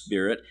in the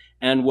Spirit,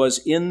 and was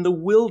in the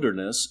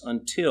wilderness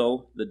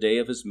until the day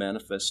of his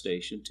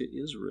manifestation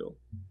to Israel.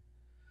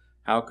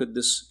 How could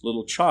this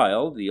little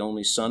child, the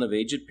only son of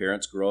aged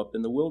parents, grow up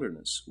in the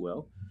wilderness?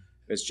 Well,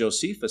 as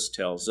Josephus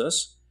tells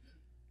us,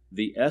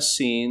 the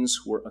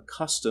Essenes were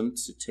accustomed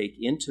to take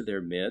into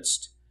their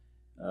midst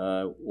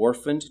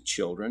orphaned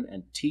children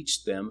and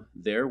teach them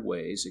their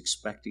ways,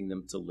 expecting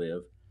them to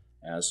live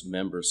as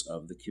members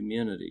of the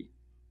community.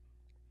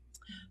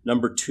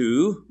 Number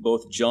two,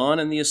 both John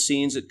and the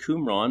Essenes at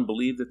Qumran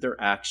believed that their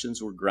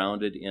actions were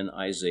grounded in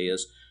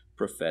Isaiah's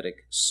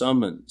prophetic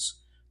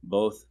summons.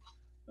 Both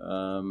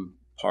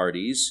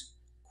parties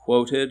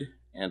quoted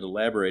and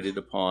elaborated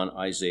upon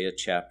Isaiah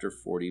chapter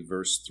 40,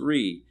 verse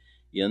 3,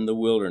 in the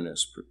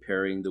wilderness,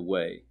 preparing the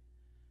way,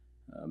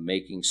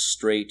 making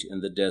straight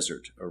in the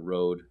desert a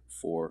road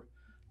for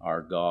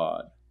our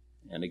God.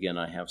 And again,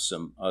 I have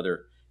some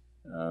other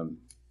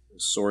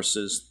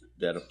sources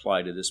that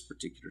apply to this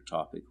particular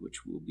topic,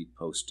 which will be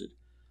posted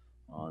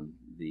on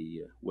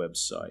the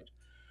website.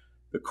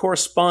 The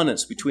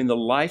correspondence between the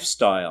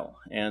lifestyle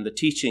and the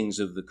teachings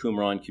of the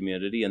Qumran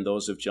community and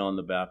those of John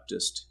the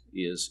Baptist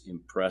is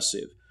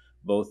impressive.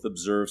 Both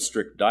observed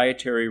strict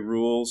dietary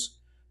rules,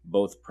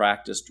 both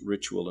practiced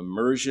ritual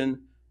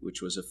immersion,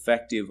 which was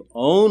effective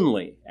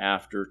only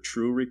after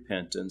true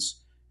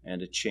repentance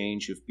and a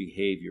change of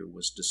behavior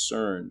was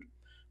discerned.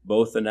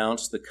 Both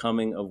announced the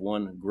coming of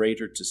one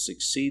greater to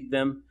succeed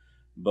them.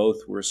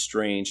 Both were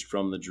estranged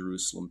from the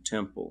Jerusalem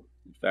temple.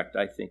 In fact,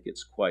 I think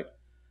it's quite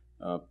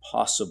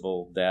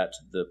possible that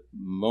the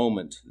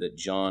moment that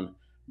John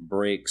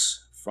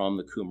breaks from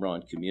the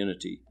Qumran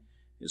community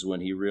is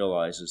when he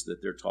realizes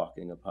that they're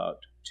talking about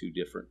two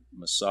different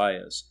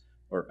messiahs,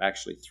 or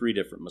actually three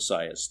different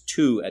messiahs.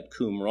 Two at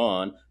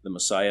Qumran, the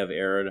Messiah of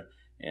Aaron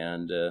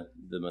and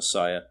the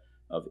Messiah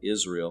of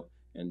Israel,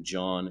 and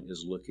John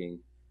is looking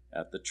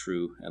at the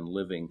true and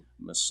living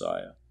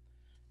Messiah.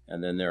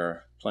 And then there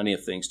are plenty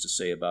of things to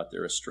say about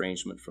their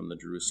estrangement from the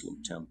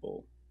Jerusalem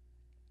temple.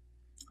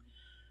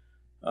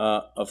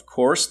 Of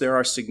course, there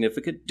are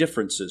significant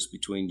differences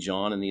between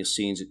John and the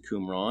Essenes at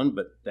Qumran,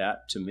 but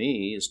that, to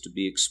me, is to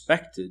be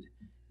expected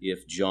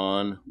if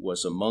John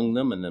was among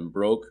them and then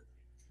broke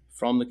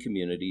from the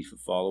community to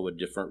follow a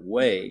different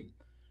way.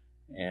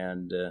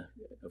 And,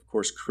 of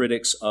course,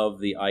 critics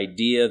of the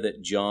idea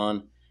that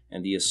John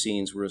and the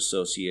Essenes were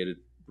associated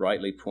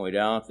rightly point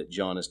out that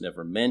John is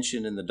never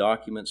mentioned in the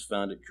documents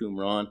found at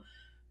Qumran,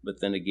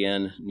 but then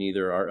again,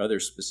 neither are other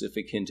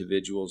specific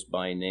individuals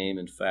by name.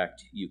 In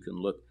fact, you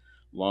can look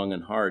long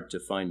and hard to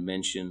find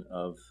mention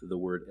of the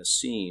word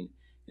Essene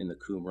in the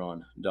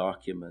Qumran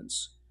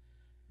documents.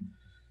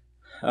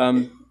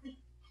 I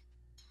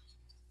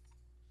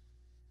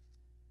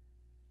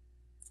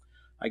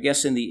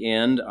guess in the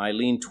end, I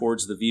lean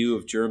towards the view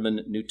of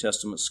German New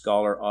Testament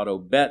scholar Otto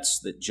Betz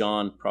that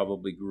John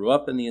probably grew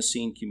up in the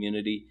Essene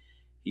community.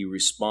 He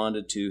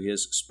responded to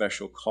his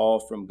special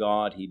call from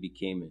God. He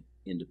became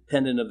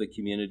independent of the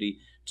community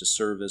to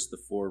serve as the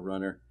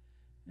forerunner,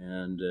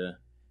 and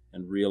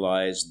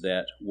realized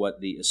that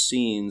what the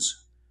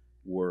Essenes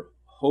were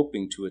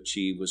hoping to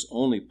achieve was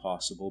only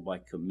possible by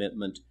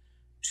commitment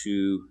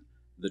to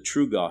the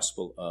true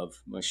gospel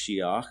of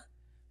Mashiach,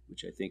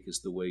 which I think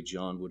is the way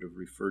John would have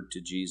referred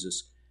to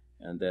Jesus,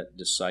 and that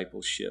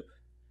discipleship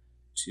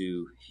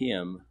to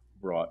him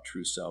brought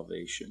true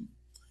salvation.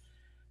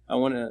 I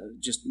want to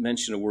just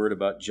mention a word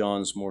about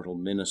John's mortal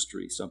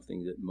ministry,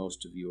 something that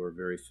most of you are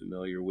very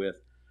familiar with.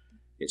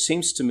 It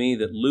seems to me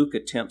that Luke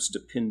attempts to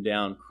pin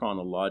down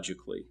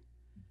chronologically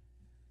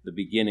the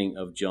beginning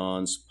of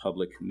John's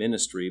public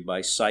ministry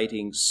by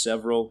citing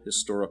several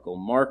historical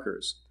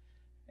markers.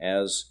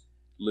 As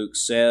Luke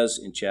says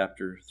in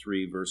chapter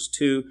 3, verse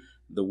 2,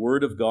 the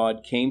word of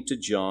God came to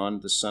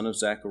John, the son of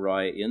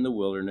Zechariah, in the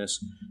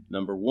wilderness,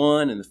 number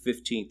 1, in the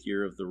 15th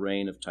year of the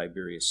reign of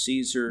Tiberius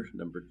Caesar,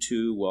 number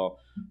 2, while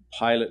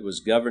Pilate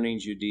was governing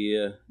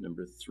Judea,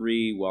 number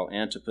 3, while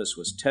Antipas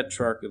was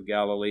tetrarch of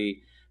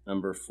Galilee,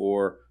 number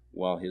 4,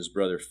 while his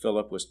brother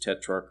Philip was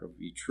tetrarch of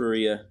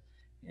Etruria,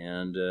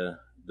 and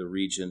the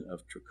region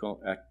of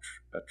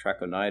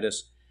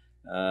Trachonitis,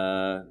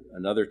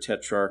 another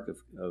tetrarch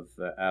of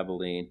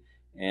Abilene,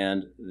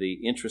 and the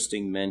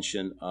interesting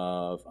mention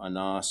of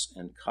Annas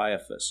and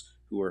Caiaphas,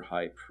 who were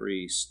high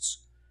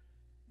priests.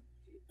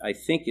 I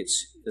think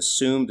it's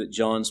assumed that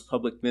John's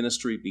public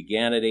ministry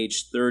began at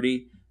age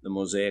 30. The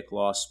Mosaic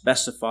Law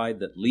specified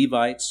that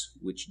Levites,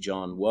 which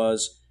John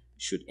was,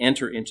 should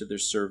enter into their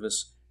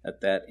service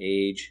at that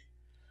age.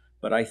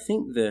 But I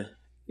think the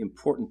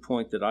important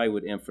point that I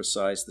would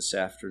emphasize this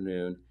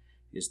afternoon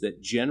is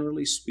that,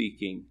 generally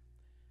speaking,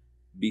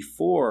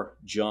 before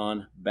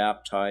John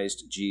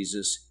baptized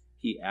Jesus,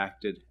 he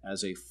acted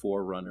as a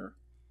forerunner.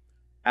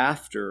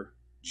 After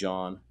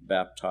John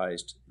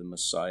baptized the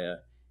Messiah,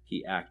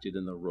 he acted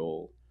in the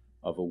role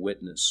of a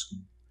witness.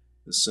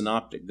 The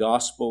Synoptic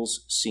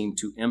Gospels seem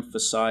to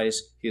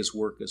emphasize his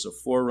work as a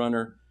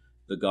forerunner.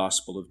 The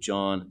Gospel of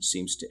John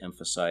seems to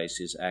emphasize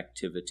his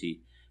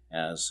activity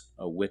as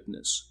a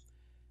witness.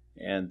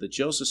 And the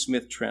Joseph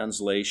Smith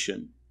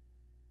translation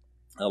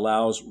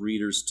allows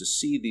readers to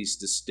see these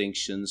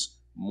distinctions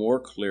more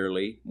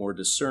clearly, more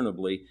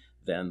discernibly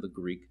than the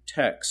Greek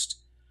text.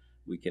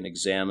 We can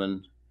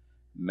examine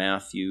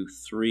Matthew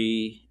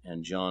 3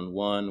 and John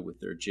 1 with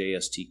their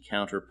JST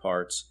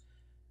counterparts,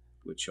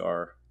 which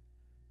are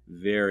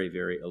very,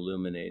 very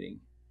illuminating.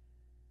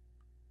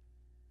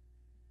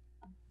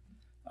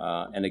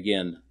 And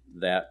again,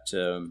 that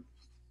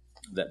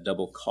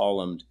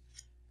double-columned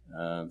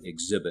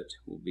exhibit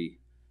will be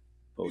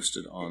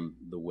posted on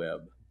the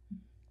web.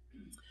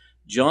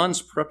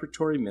 John's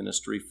preparatory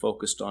ministry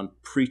focused on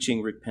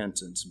preaching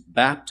repentance,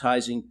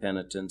 baptizing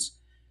penitents,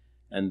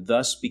 and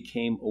thus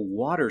became a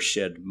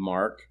watershed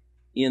mark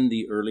in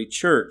the early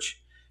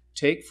church.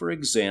 Take, for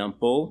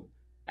example,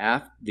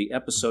 the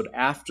episode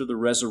after the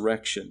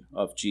resurrection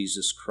of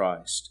Jesus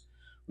Christ,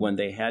 when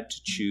they had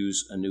to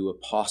choose a new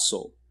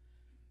apostle.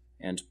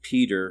 And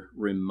Peter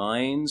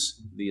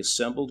reminds the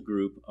assembled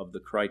group of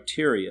the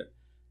criteria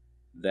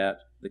that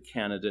the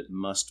candidate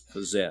must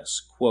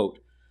possess. Quote,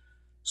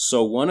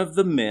 "So one of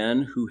the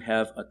men who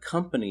have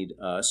accompanied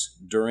us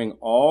during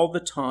all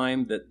the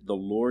time that the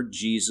Lord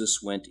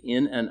Jesus went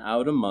in and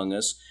out among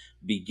us,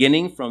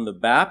 beginning from the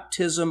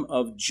baptism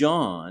of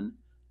John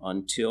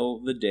until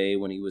the day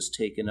when he was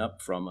taken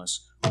up from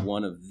us,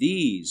 one of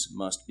these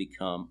must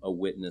become a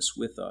witness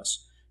with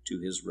us to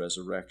his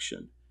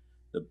resurrection."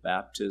 The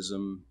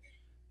baptism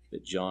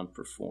that John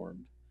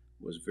performed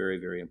was very,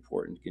 very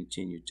important,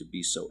 continued to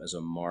be so as a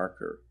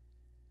marker.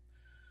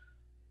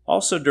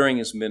 Also during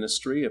his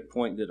ministry, a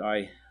point that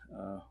I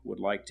would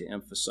like to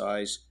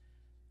emphasize,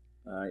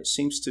 it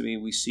seems to me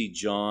we see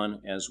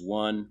John as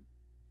one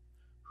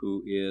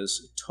who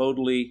is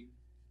totally,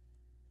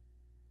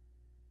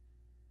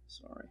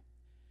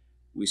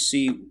 we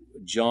see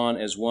John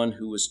as one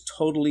who was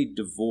totally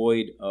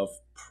devoid of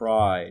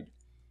pride.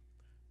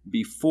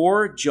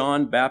 Before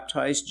John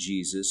baptized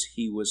Jesus,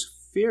 he was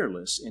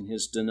fearless in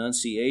his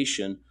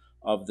denunciation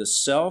of the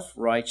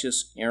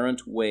self-righteous,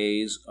 errant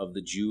ways of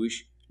the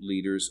Jewish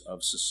leaders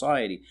of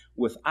society,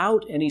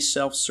 without any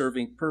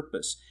self-serving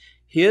purpose.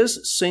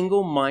 His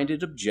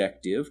single-minded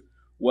objective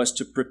was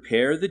to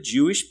prepare the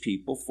Jewish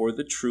people for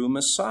the true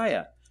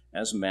Messiah,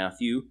 as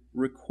Matthew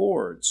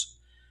records.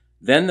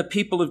 Then the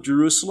people of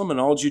Jerusalem and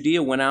all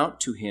Judea went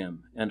out to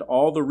him, and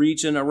all the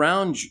region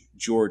around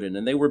Jordan,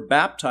 and they were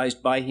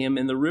baptized by him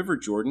in the river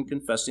Jordan,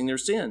 confessing their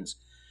sins.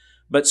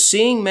 But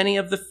seeing many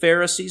of the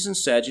Pharisees and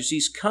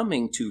Sadducees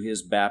coming to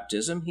his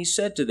baptism, he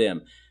said to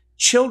them,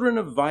 "Children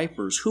of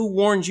vipers, who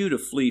warned you to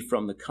flee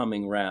from the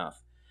coming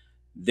wrath?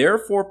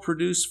 Therefore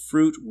produce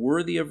fruit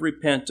worthy of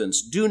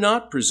repentance. Do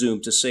not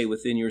presume to say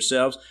within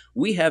yourselves,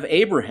 'We have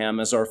Abraham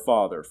as our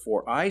father.'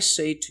 For I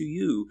say to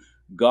you,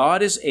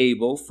 God is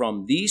able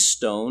from these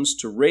stones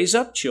to raise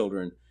up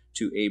children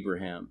to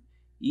Abraham.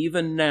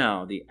 Even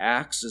now the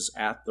axe is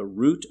at the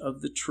root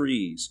of the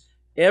trees.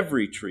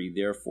 Every tree,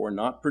 therefore,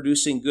 not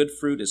producing good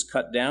fruit is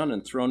cut down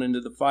and thrown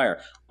into the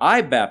fire.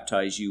 I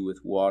baptize you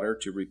with water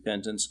to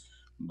repentance,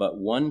 but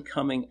one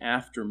coming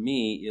after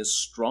me is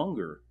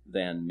stronger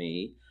than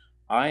me.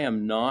 I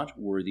am not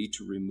worthy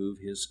to remove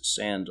his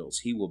sandals.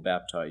 He will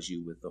baptize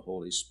you with the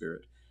Holy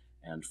Spirit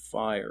and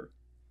fire."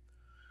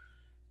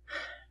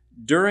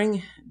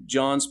 During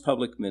John's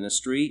public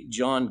ministry,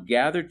 John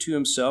gathered to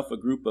himself a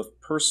group of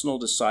personal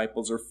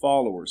disciples or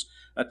followers,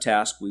 a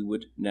task we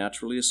would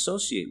naturally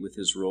associate with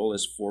his role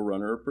as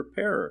forerunner or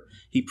preparer.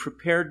 He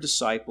prepared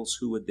disciples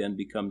who would then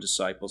become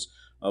disciples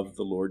of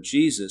the Lord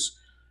Jesus.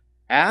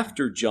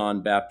 After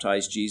John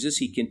baptized Jesus,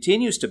 he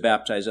continues to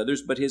baptize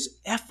others, but his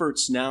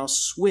efforts now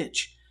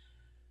switch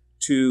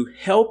to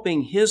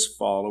helping his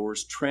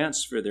followers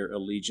transfer their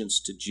allegiance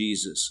to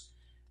Jesus.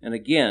 And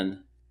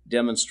again,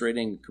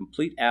 demonstrating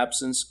complete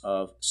absence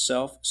of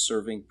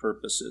self-serving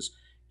purposes.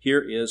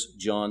 Here is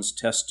John's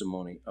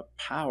testimony, a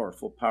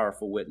powerful,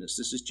 powerful witness.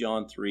 This is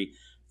John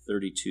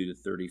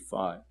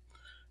 3:32-35.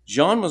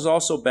 John was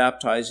also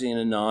baptizing in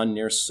Anon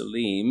near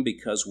Salim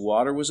because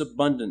water was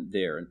abundant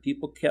there, and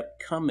people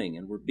kept coming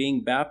and were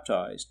being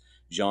baptized.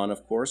 John,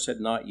 of course, had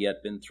not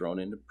yet been thrown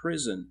into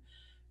prison.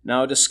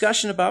 Now, a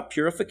discussion about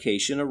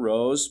purification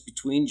arose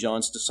between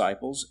John's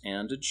disciples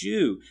and a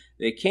Jew.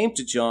 They came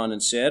to John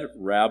and said,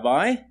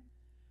 "Rabbi,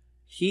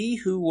 he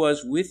who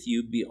was with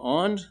you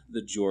beyond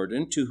the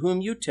Jordan, to whom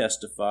you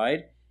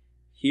testified,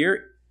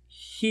 here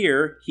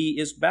he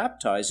is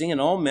baptizing, and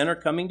all men are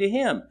coming to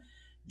him."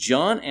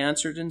 John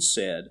answered and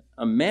said,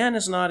 "A man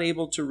is not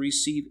able to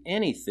receive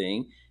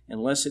anything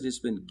unless it has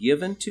been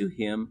given to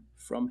him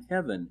from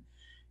heaven.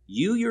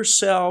 You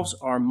yourselves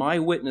are my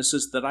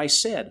witnesses that I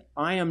said,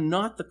 I am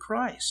not the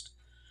Christ,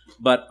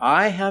 but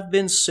I have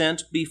been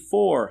sent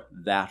before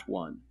that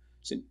one."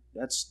 So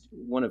that's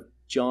one of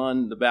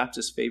John the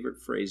Baptist's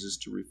favorite phrases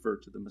to refer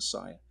to the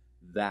Messiah,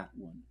 that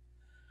one.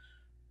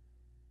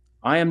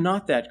 "I am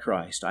not that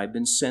Christ. I've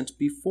been sent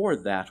before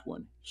that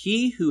one.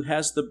 He who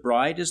has the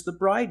bride is the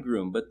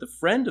bridegroom, but the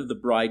friend of the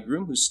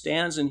bridegroom who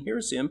stands and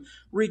hears him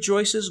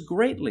rejoices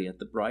greatly at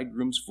the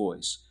bridegroom's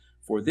voice.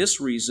 For this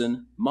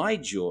reason, my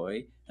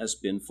joy has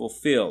been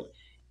fulfilled.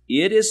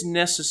 It is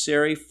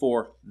necessary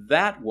for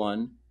that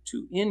one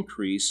to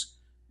increase,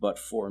 but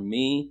for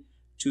me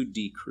to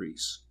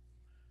decrease."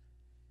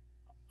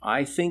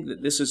 I think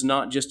that this is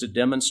not just a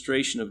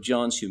demonstration of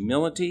John's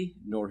humility,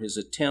 nor his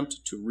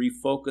attempt to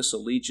refocus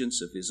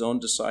allegiance of his own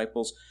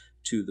disciples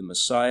to the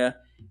Messiah.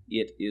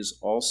 It is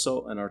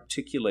also an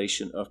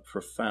articulation of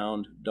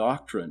profound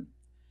doctrine.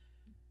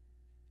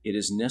 It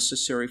is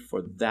necessary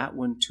for that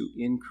one to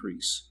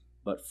increase,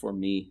 but for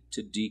me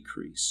to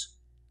decrease.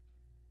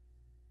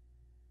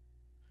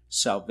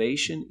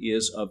 Salvation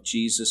is of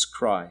Jesus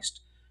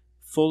Christ.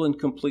 Full and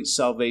complete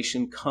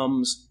salvation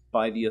comes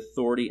by the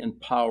authority and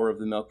power of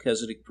the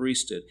Melchizedek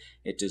priesthood.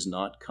 It does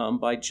not come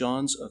by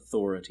John's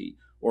authority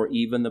or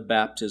even the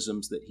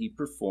baptisms that he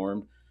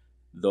performed,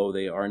 though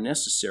they are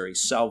necessary.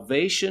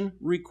 Salvation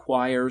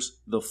requires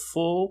the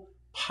full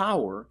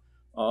power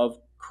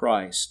of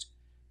Christ,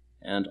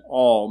 and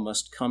all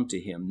must come to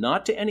him,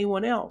 not to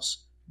anyone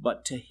else,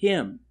 but to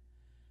him.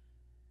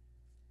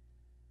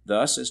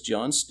 Thus, as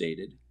John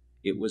stated,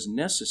 it was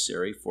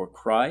necessary for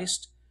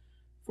Christ,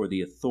 for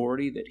the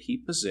authority that he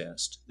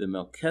possessed, the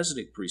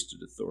Melchizedek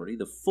priesthood authority,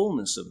 the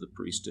fullness of the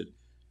priesthood,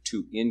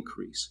 to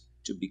increase,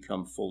 to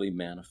become fully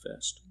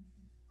manifest.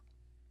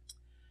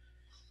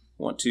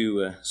 I want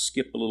to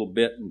skip a little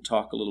bit and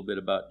talk a little bit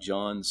about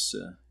John's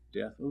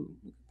death. Ooh,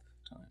 look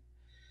at the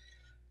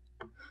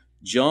time.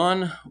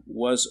 John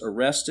was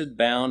arrested,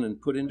 bound,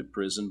 and put into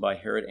prison by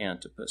Herod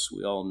Antipas.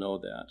 We all know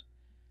that,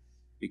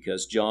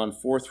 because John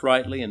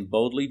forthrightly and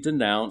boldly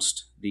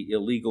denounced the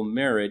illegal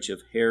marriage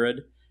of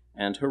Herod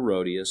and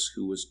Herodias,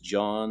 who was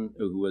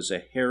a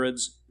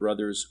Herod's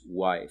brother's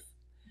wife.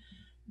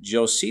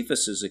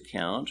 Josephus's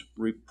account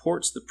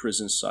reports the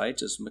prison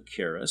site as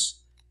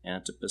Machaerus,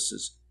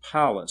 Antipas's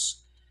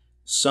palace.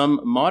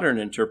 Some modern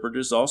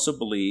interpreters also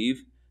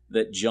believe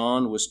that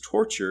John was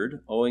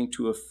tortured owing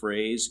to a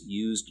phrase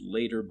used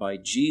later by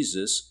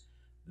Jesus,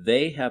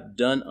 "They have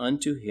done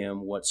unto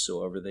him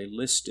whatsoever they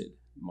listed,"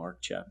 Mark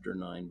chapter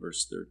 9,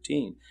 verse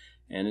 13.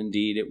 And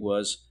indeed, it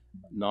was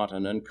not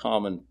an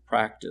uncommon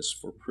practice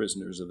for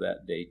prisoners of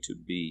that day to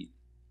be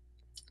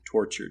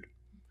tortured.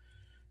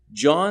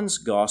 Mark's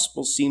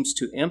gospel seems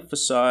to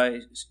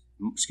emphasize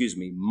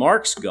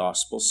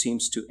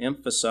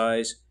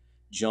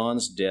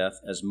John's death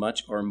as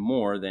much or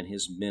more than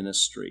his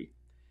ministry.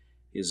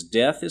 His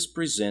death is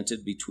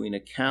presented between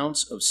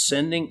accounts of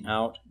sending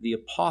out the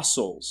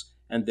apostles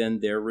and then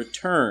their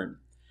return.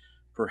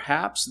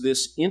 Perhaps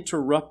this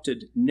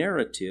interrupted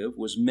narrative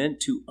was meant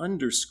to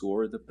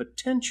underscore the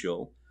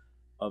potential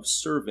of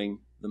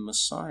serving the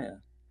Messiah,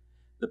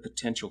 the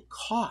potential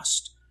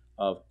cost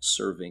of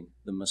serving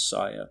the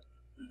Messiah.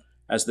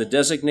 As the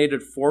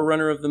designated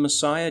forerunner of the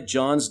Messiah,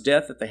 John's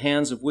death at the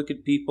hands of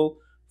wicked people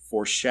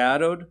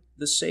foreshadowed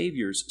the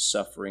Savior's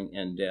suffering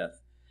and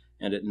death.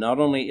 And it not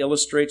only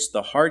illustrates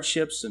the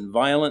hardships and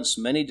violence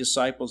many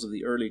disciples of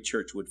the early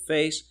church would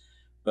face,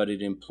 but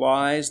it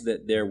implies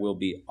that there will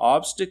be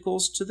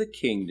obstacles to the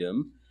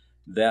kingdom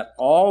that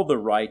all the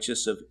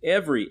righteous of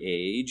every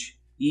age,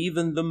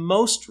 even the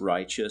most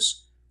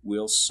righteous,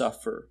 will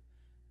suffer.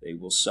 They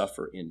will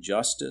suffer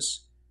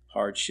injustice,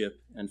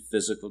 hardship, and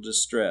physical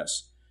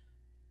distress,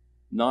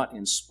 not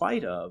in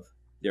spite of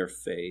their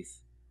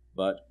faith,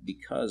 but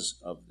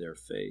because of their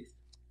faith.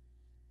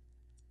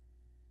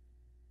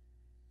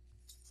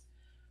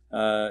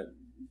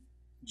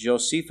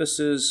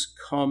 Josephus's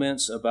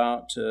comments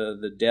about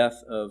the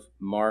death of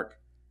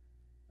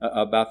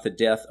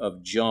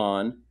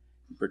John,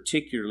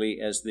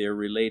 particularly as they are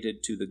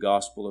related to the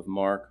Gospel of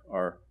Mark,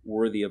 are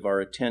worthy of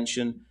our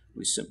attention.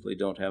 We simply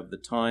don't have the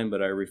time,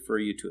 but I refer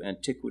you to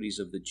Antiquities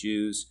of the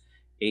Jews,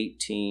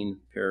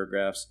 18,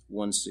 paragraphs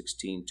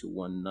 116 to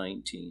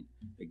 119.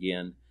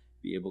 Again,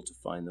 be able to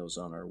find those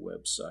on our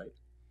website.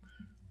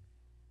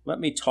 Let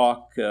me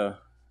talk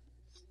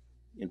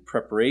in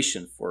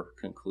preparation for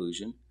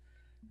conclusion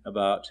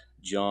about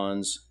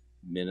John's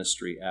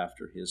ministry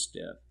after his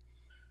death.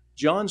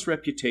 John's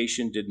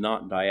reputation did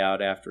not die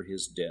out after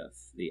his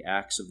death. The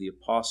Acts of the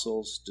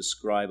Apostles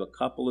describe a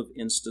couple of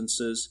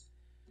instances.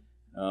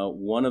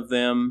 One of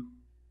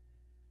them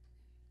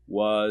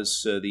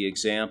was the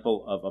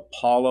example of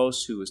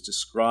Apollos, who was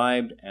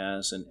described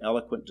as an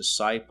eloquent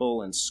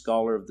disciple and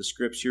scholar of the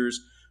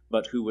Scriptures,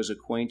 but who was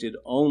acquainted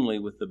only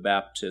with the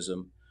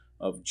baptism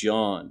of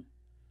John.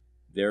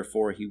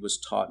 Therefore, he was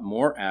taught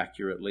more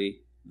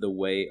accurately the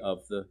way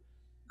of the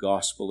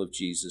gospel of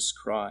Jesus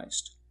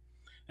Christ.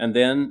 And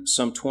then,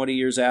 some 20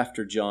 years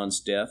after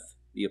John's death,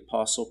 the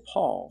Apostle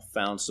Paul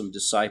found some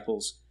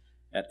disciples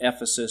at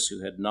Ephesus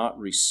who had not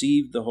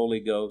received the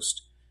Holy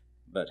Ghost,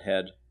 but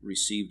had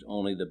received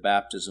only the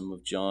baptism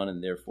of John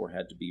and therefore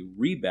had to be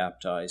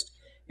rebaptized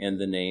in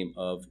the name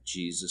of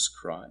Jesus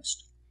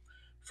Christ.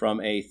 From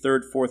a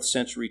 3rd, 4th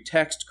century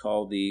text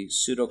called the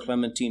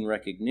Pseudo-Clementine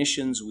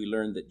Recognitions, we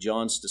learn that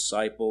John's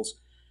disciples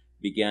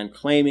began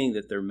claiming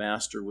that their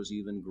master was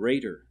even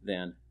greater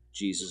than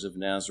Jesus of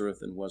Nazareth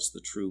and was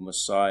the true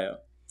Messiah.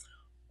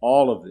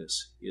 All of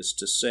this is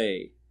to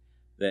say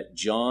that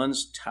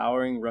John's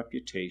towering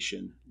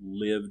reputation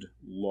lived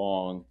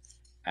long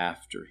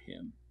after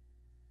him.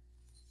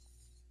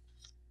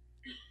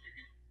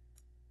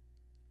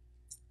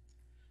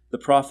 The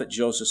prophet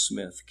Joseph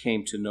Smith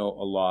came to know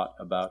a lot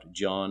about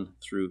John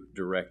through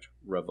direct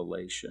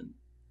revelation.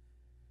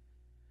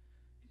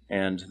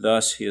 And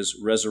thus his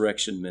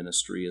resurrection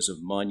ministry is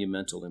of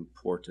monumental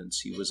importance.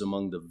 He was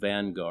among the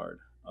vanguard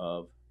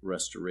of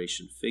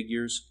restoration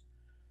figures,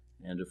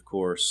 and of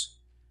course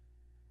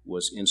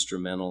was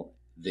instrumental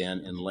then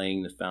in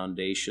laying the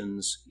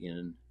foundations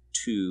in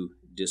 2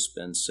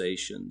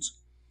 dispensations.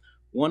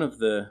 One of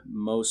the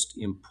most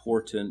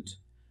important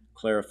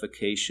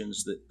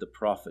clarifications that the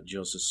prophet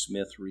Joseph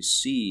Smith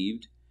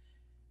received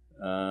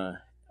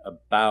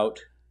about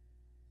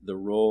the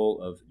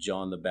role of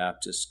John the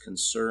Baptist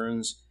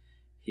concerns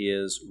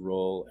his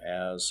role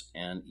as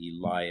an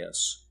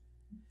Elias.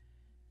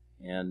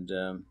 And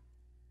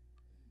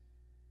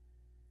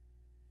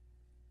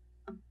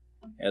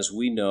as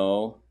we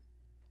know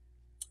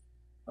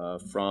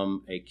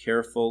from a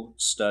careful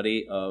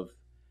study of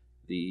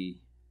the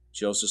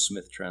Joseph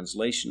Smith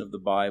translation of the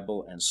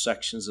Bible and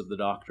sections of the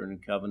Doctrine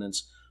and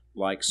Covenants,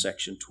 like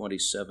section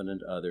 27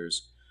 and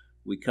others,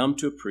 we come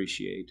to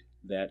appreciate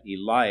that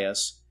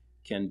Elias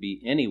can be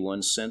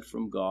anyone sent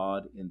from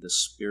God in the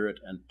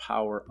spirit and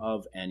power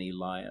of an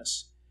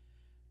Elias.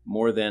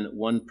 More than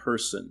one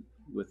person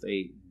with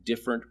a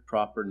different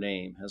proper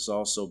name has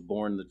also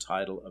borne the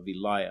title of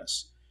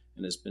Elias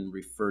and has been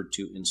referred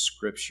to in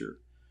Scripture.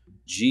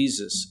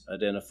 Jesus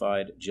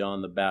identified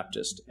John the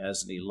Baptist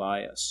as an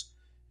Elias.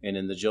 And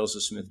in the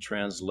Joseph Smith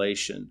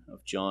translation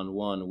of John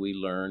 1, we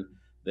learn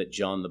that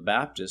John the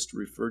Baptist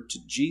referred to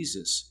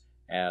Jesus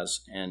as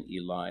an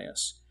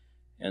Elias.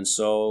 And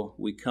so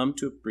we come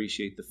to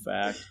appreciate the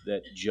fact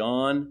that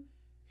John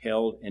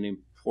held an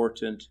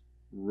important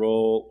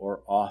role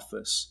or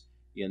office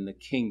in the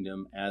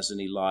kingdom as an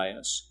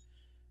Elias.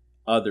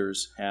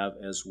 Others have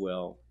as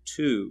well,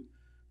 too.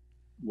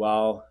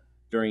 While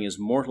during his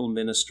mortal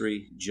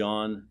ministry,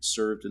 John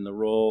served in the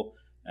role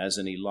as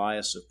an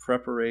Elias of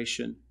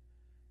preparation,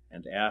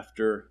 and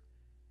after,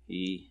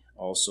 he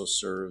also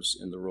serves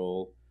in the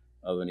role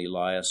of an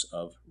Elias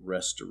of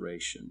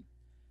restoration.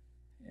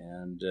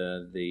 And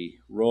the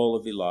role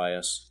of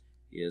Elias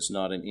is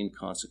not an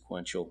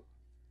inconsequential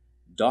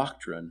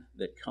doctrine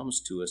that comes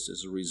to us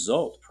as a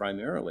result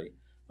primarily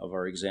of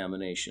our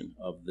examination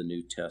of the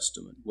New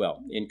Testament.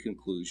 Well, in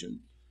conclusion,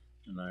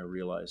 and I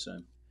realize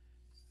I'm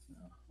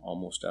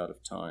almost out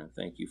of time.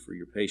 Thank you for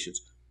your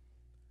patience.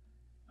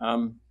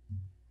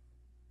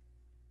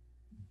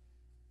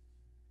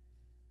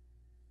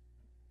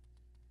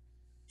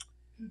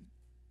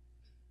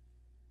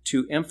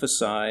 To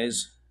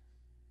emphasize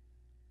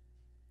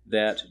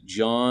that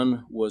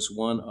John was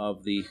one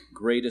of the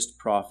greatest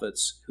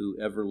prophets who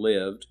ever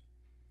lived,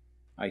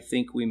 I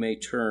think we may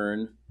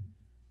turn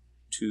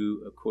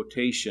to a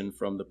quotation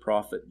from the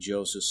prophet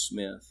Joseph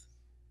Smith,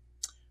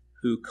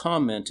 who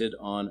commented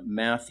on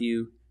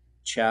Matthew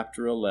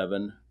chapter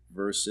 11,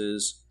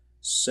 verses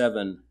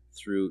 7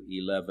 through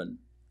 11.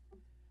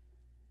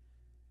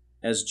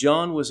 As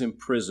John was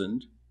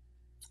imprisoned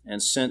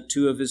and sent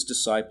 2 of his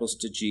disciples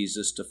to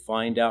Jesus to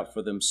find out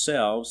for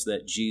themselves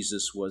that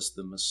Jesus was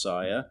the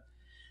Messiah,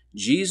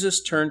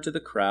 Jesus turned to the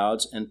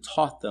crowds and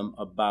taught them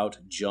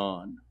about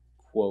John.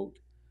 Quote,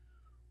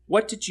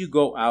 "What did you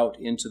go out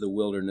into the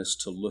wilderness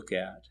to look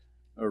at?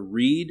 A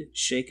reed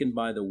shaken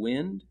by the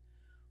wind?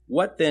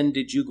 What then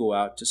did you go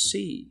out to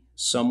see?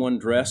 Someone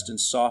dressed in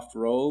soft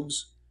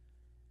robes?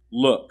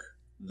 Look,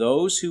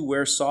 those who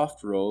wear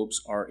soft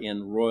robes are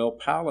in royal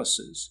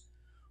palaces.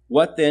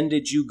 What then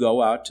did you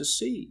go out to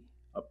see?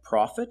 A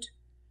prophet?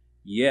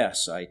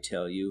 Yes, I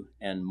tell you,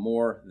 and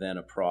more than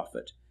a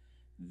prophet.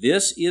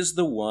 This is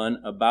the one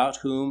about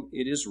whom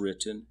it is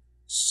written,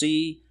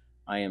 'See,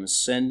 I am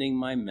sending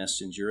my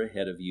messenger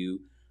ahead of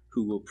you,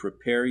 who will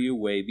prepare your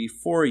way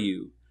before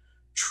you.'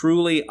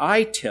 Truly,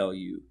 I tell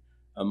you,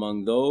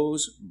 among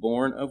those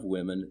born of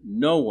women,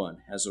 no one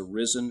has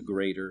arisen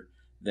greater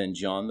than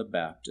John the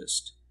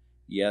Baptist,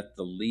 yet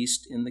the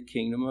least in the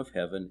kingdom of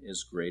heaven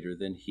is greater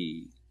than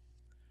he."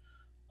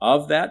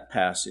 Of that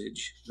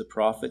passage, the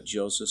prophet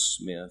Joseph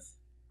Smith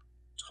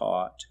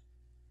taught.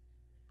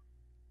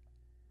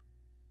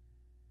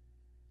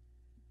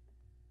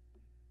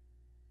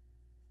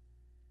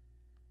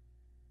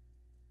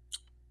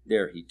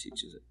 There he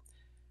teaches it.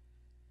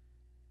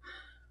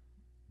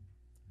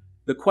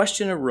 The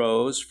question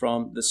arose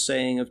from the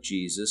saying of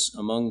Jesus,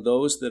 among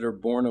those that are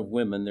born of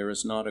women, there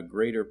is not a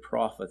greater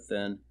prophet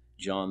than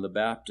John the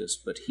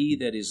Baptist, but he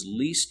that is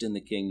least in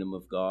the kingdom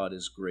of God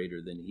is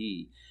greater than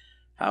he.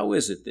 How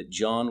is it that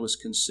John was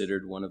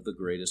considered one of the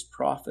greatest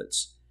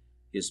prophets?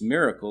 His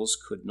miracles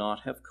could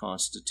not have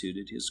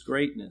constituted his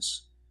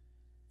greatness.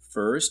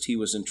 First, he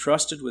was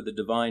entrusted with the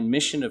divine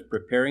mission of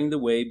preparing the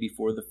way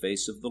before the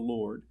face of the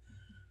Lord.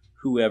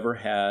 Whoever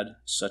had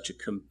such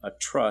a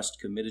trust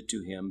committed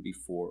to him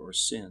before or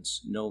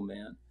since? No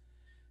man.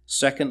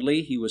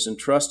 Secondly, he was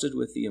entrusted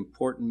with the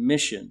important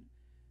mission,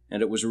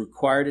 and it was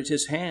required at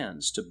his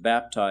hands to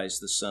baptize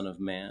the Son of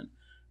Man.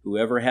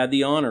 Whoever had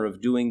the honor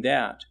of doing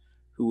that?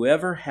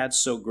 Whoever had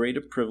so great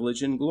a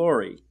privilege and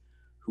glory?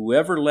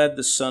 Whoever led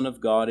the Son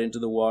of God into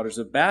the waters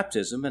of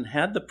baptism and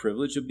had the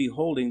privilege of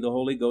beholding the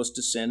Holy Ghost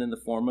descend in the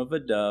form of a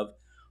dove,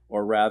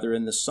 or rather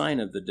in the sign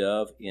of the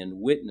dove, in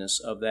witness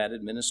of that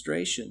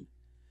administration?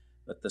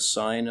 But the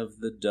sign of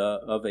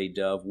a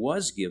dove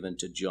was given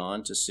to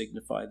John to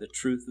signify the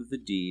truth of the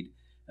deed,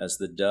 as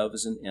the dove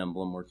is an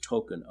emblem or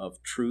token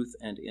of truth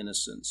and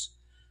innocence.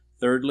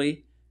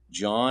 Thirdly,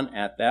 John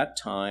at that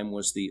time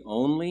was the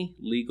only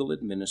legal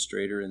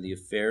administrator in the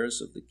affairs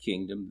of the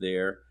kingdom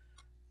there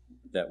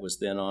that was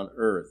then on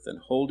earth, and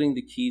holding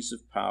the keys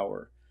of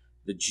power.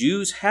 The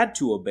Jews had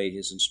to obey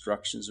his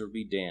instructions or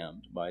be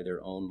damned by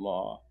their own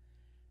law.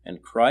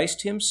 And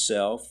Christ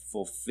himself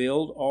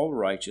fulfilled all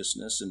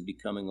righteousness in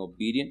becoming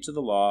obedient to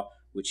the law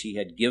which he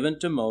had given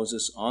to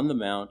Moses on the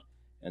mount,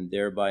 and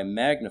thereby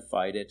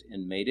magnified it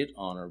and made it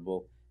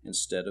honorable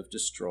instead of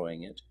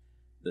destroying it.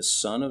 The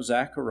son of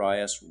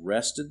Zacharias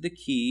wrested the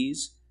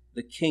keys,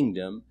 the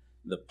kingdom,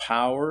 the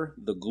power,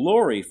 the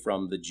glory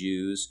from the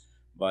Jews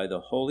by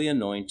the holy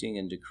anointing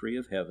and decree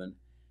of heaven,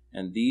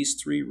 and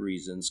these three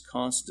reasons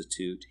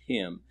constitute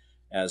him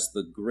as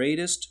the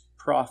greatest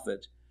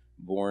prophet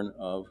born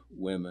of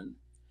women.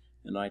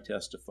 And I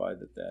testify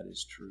that that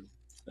is true.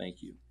 Thank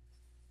you.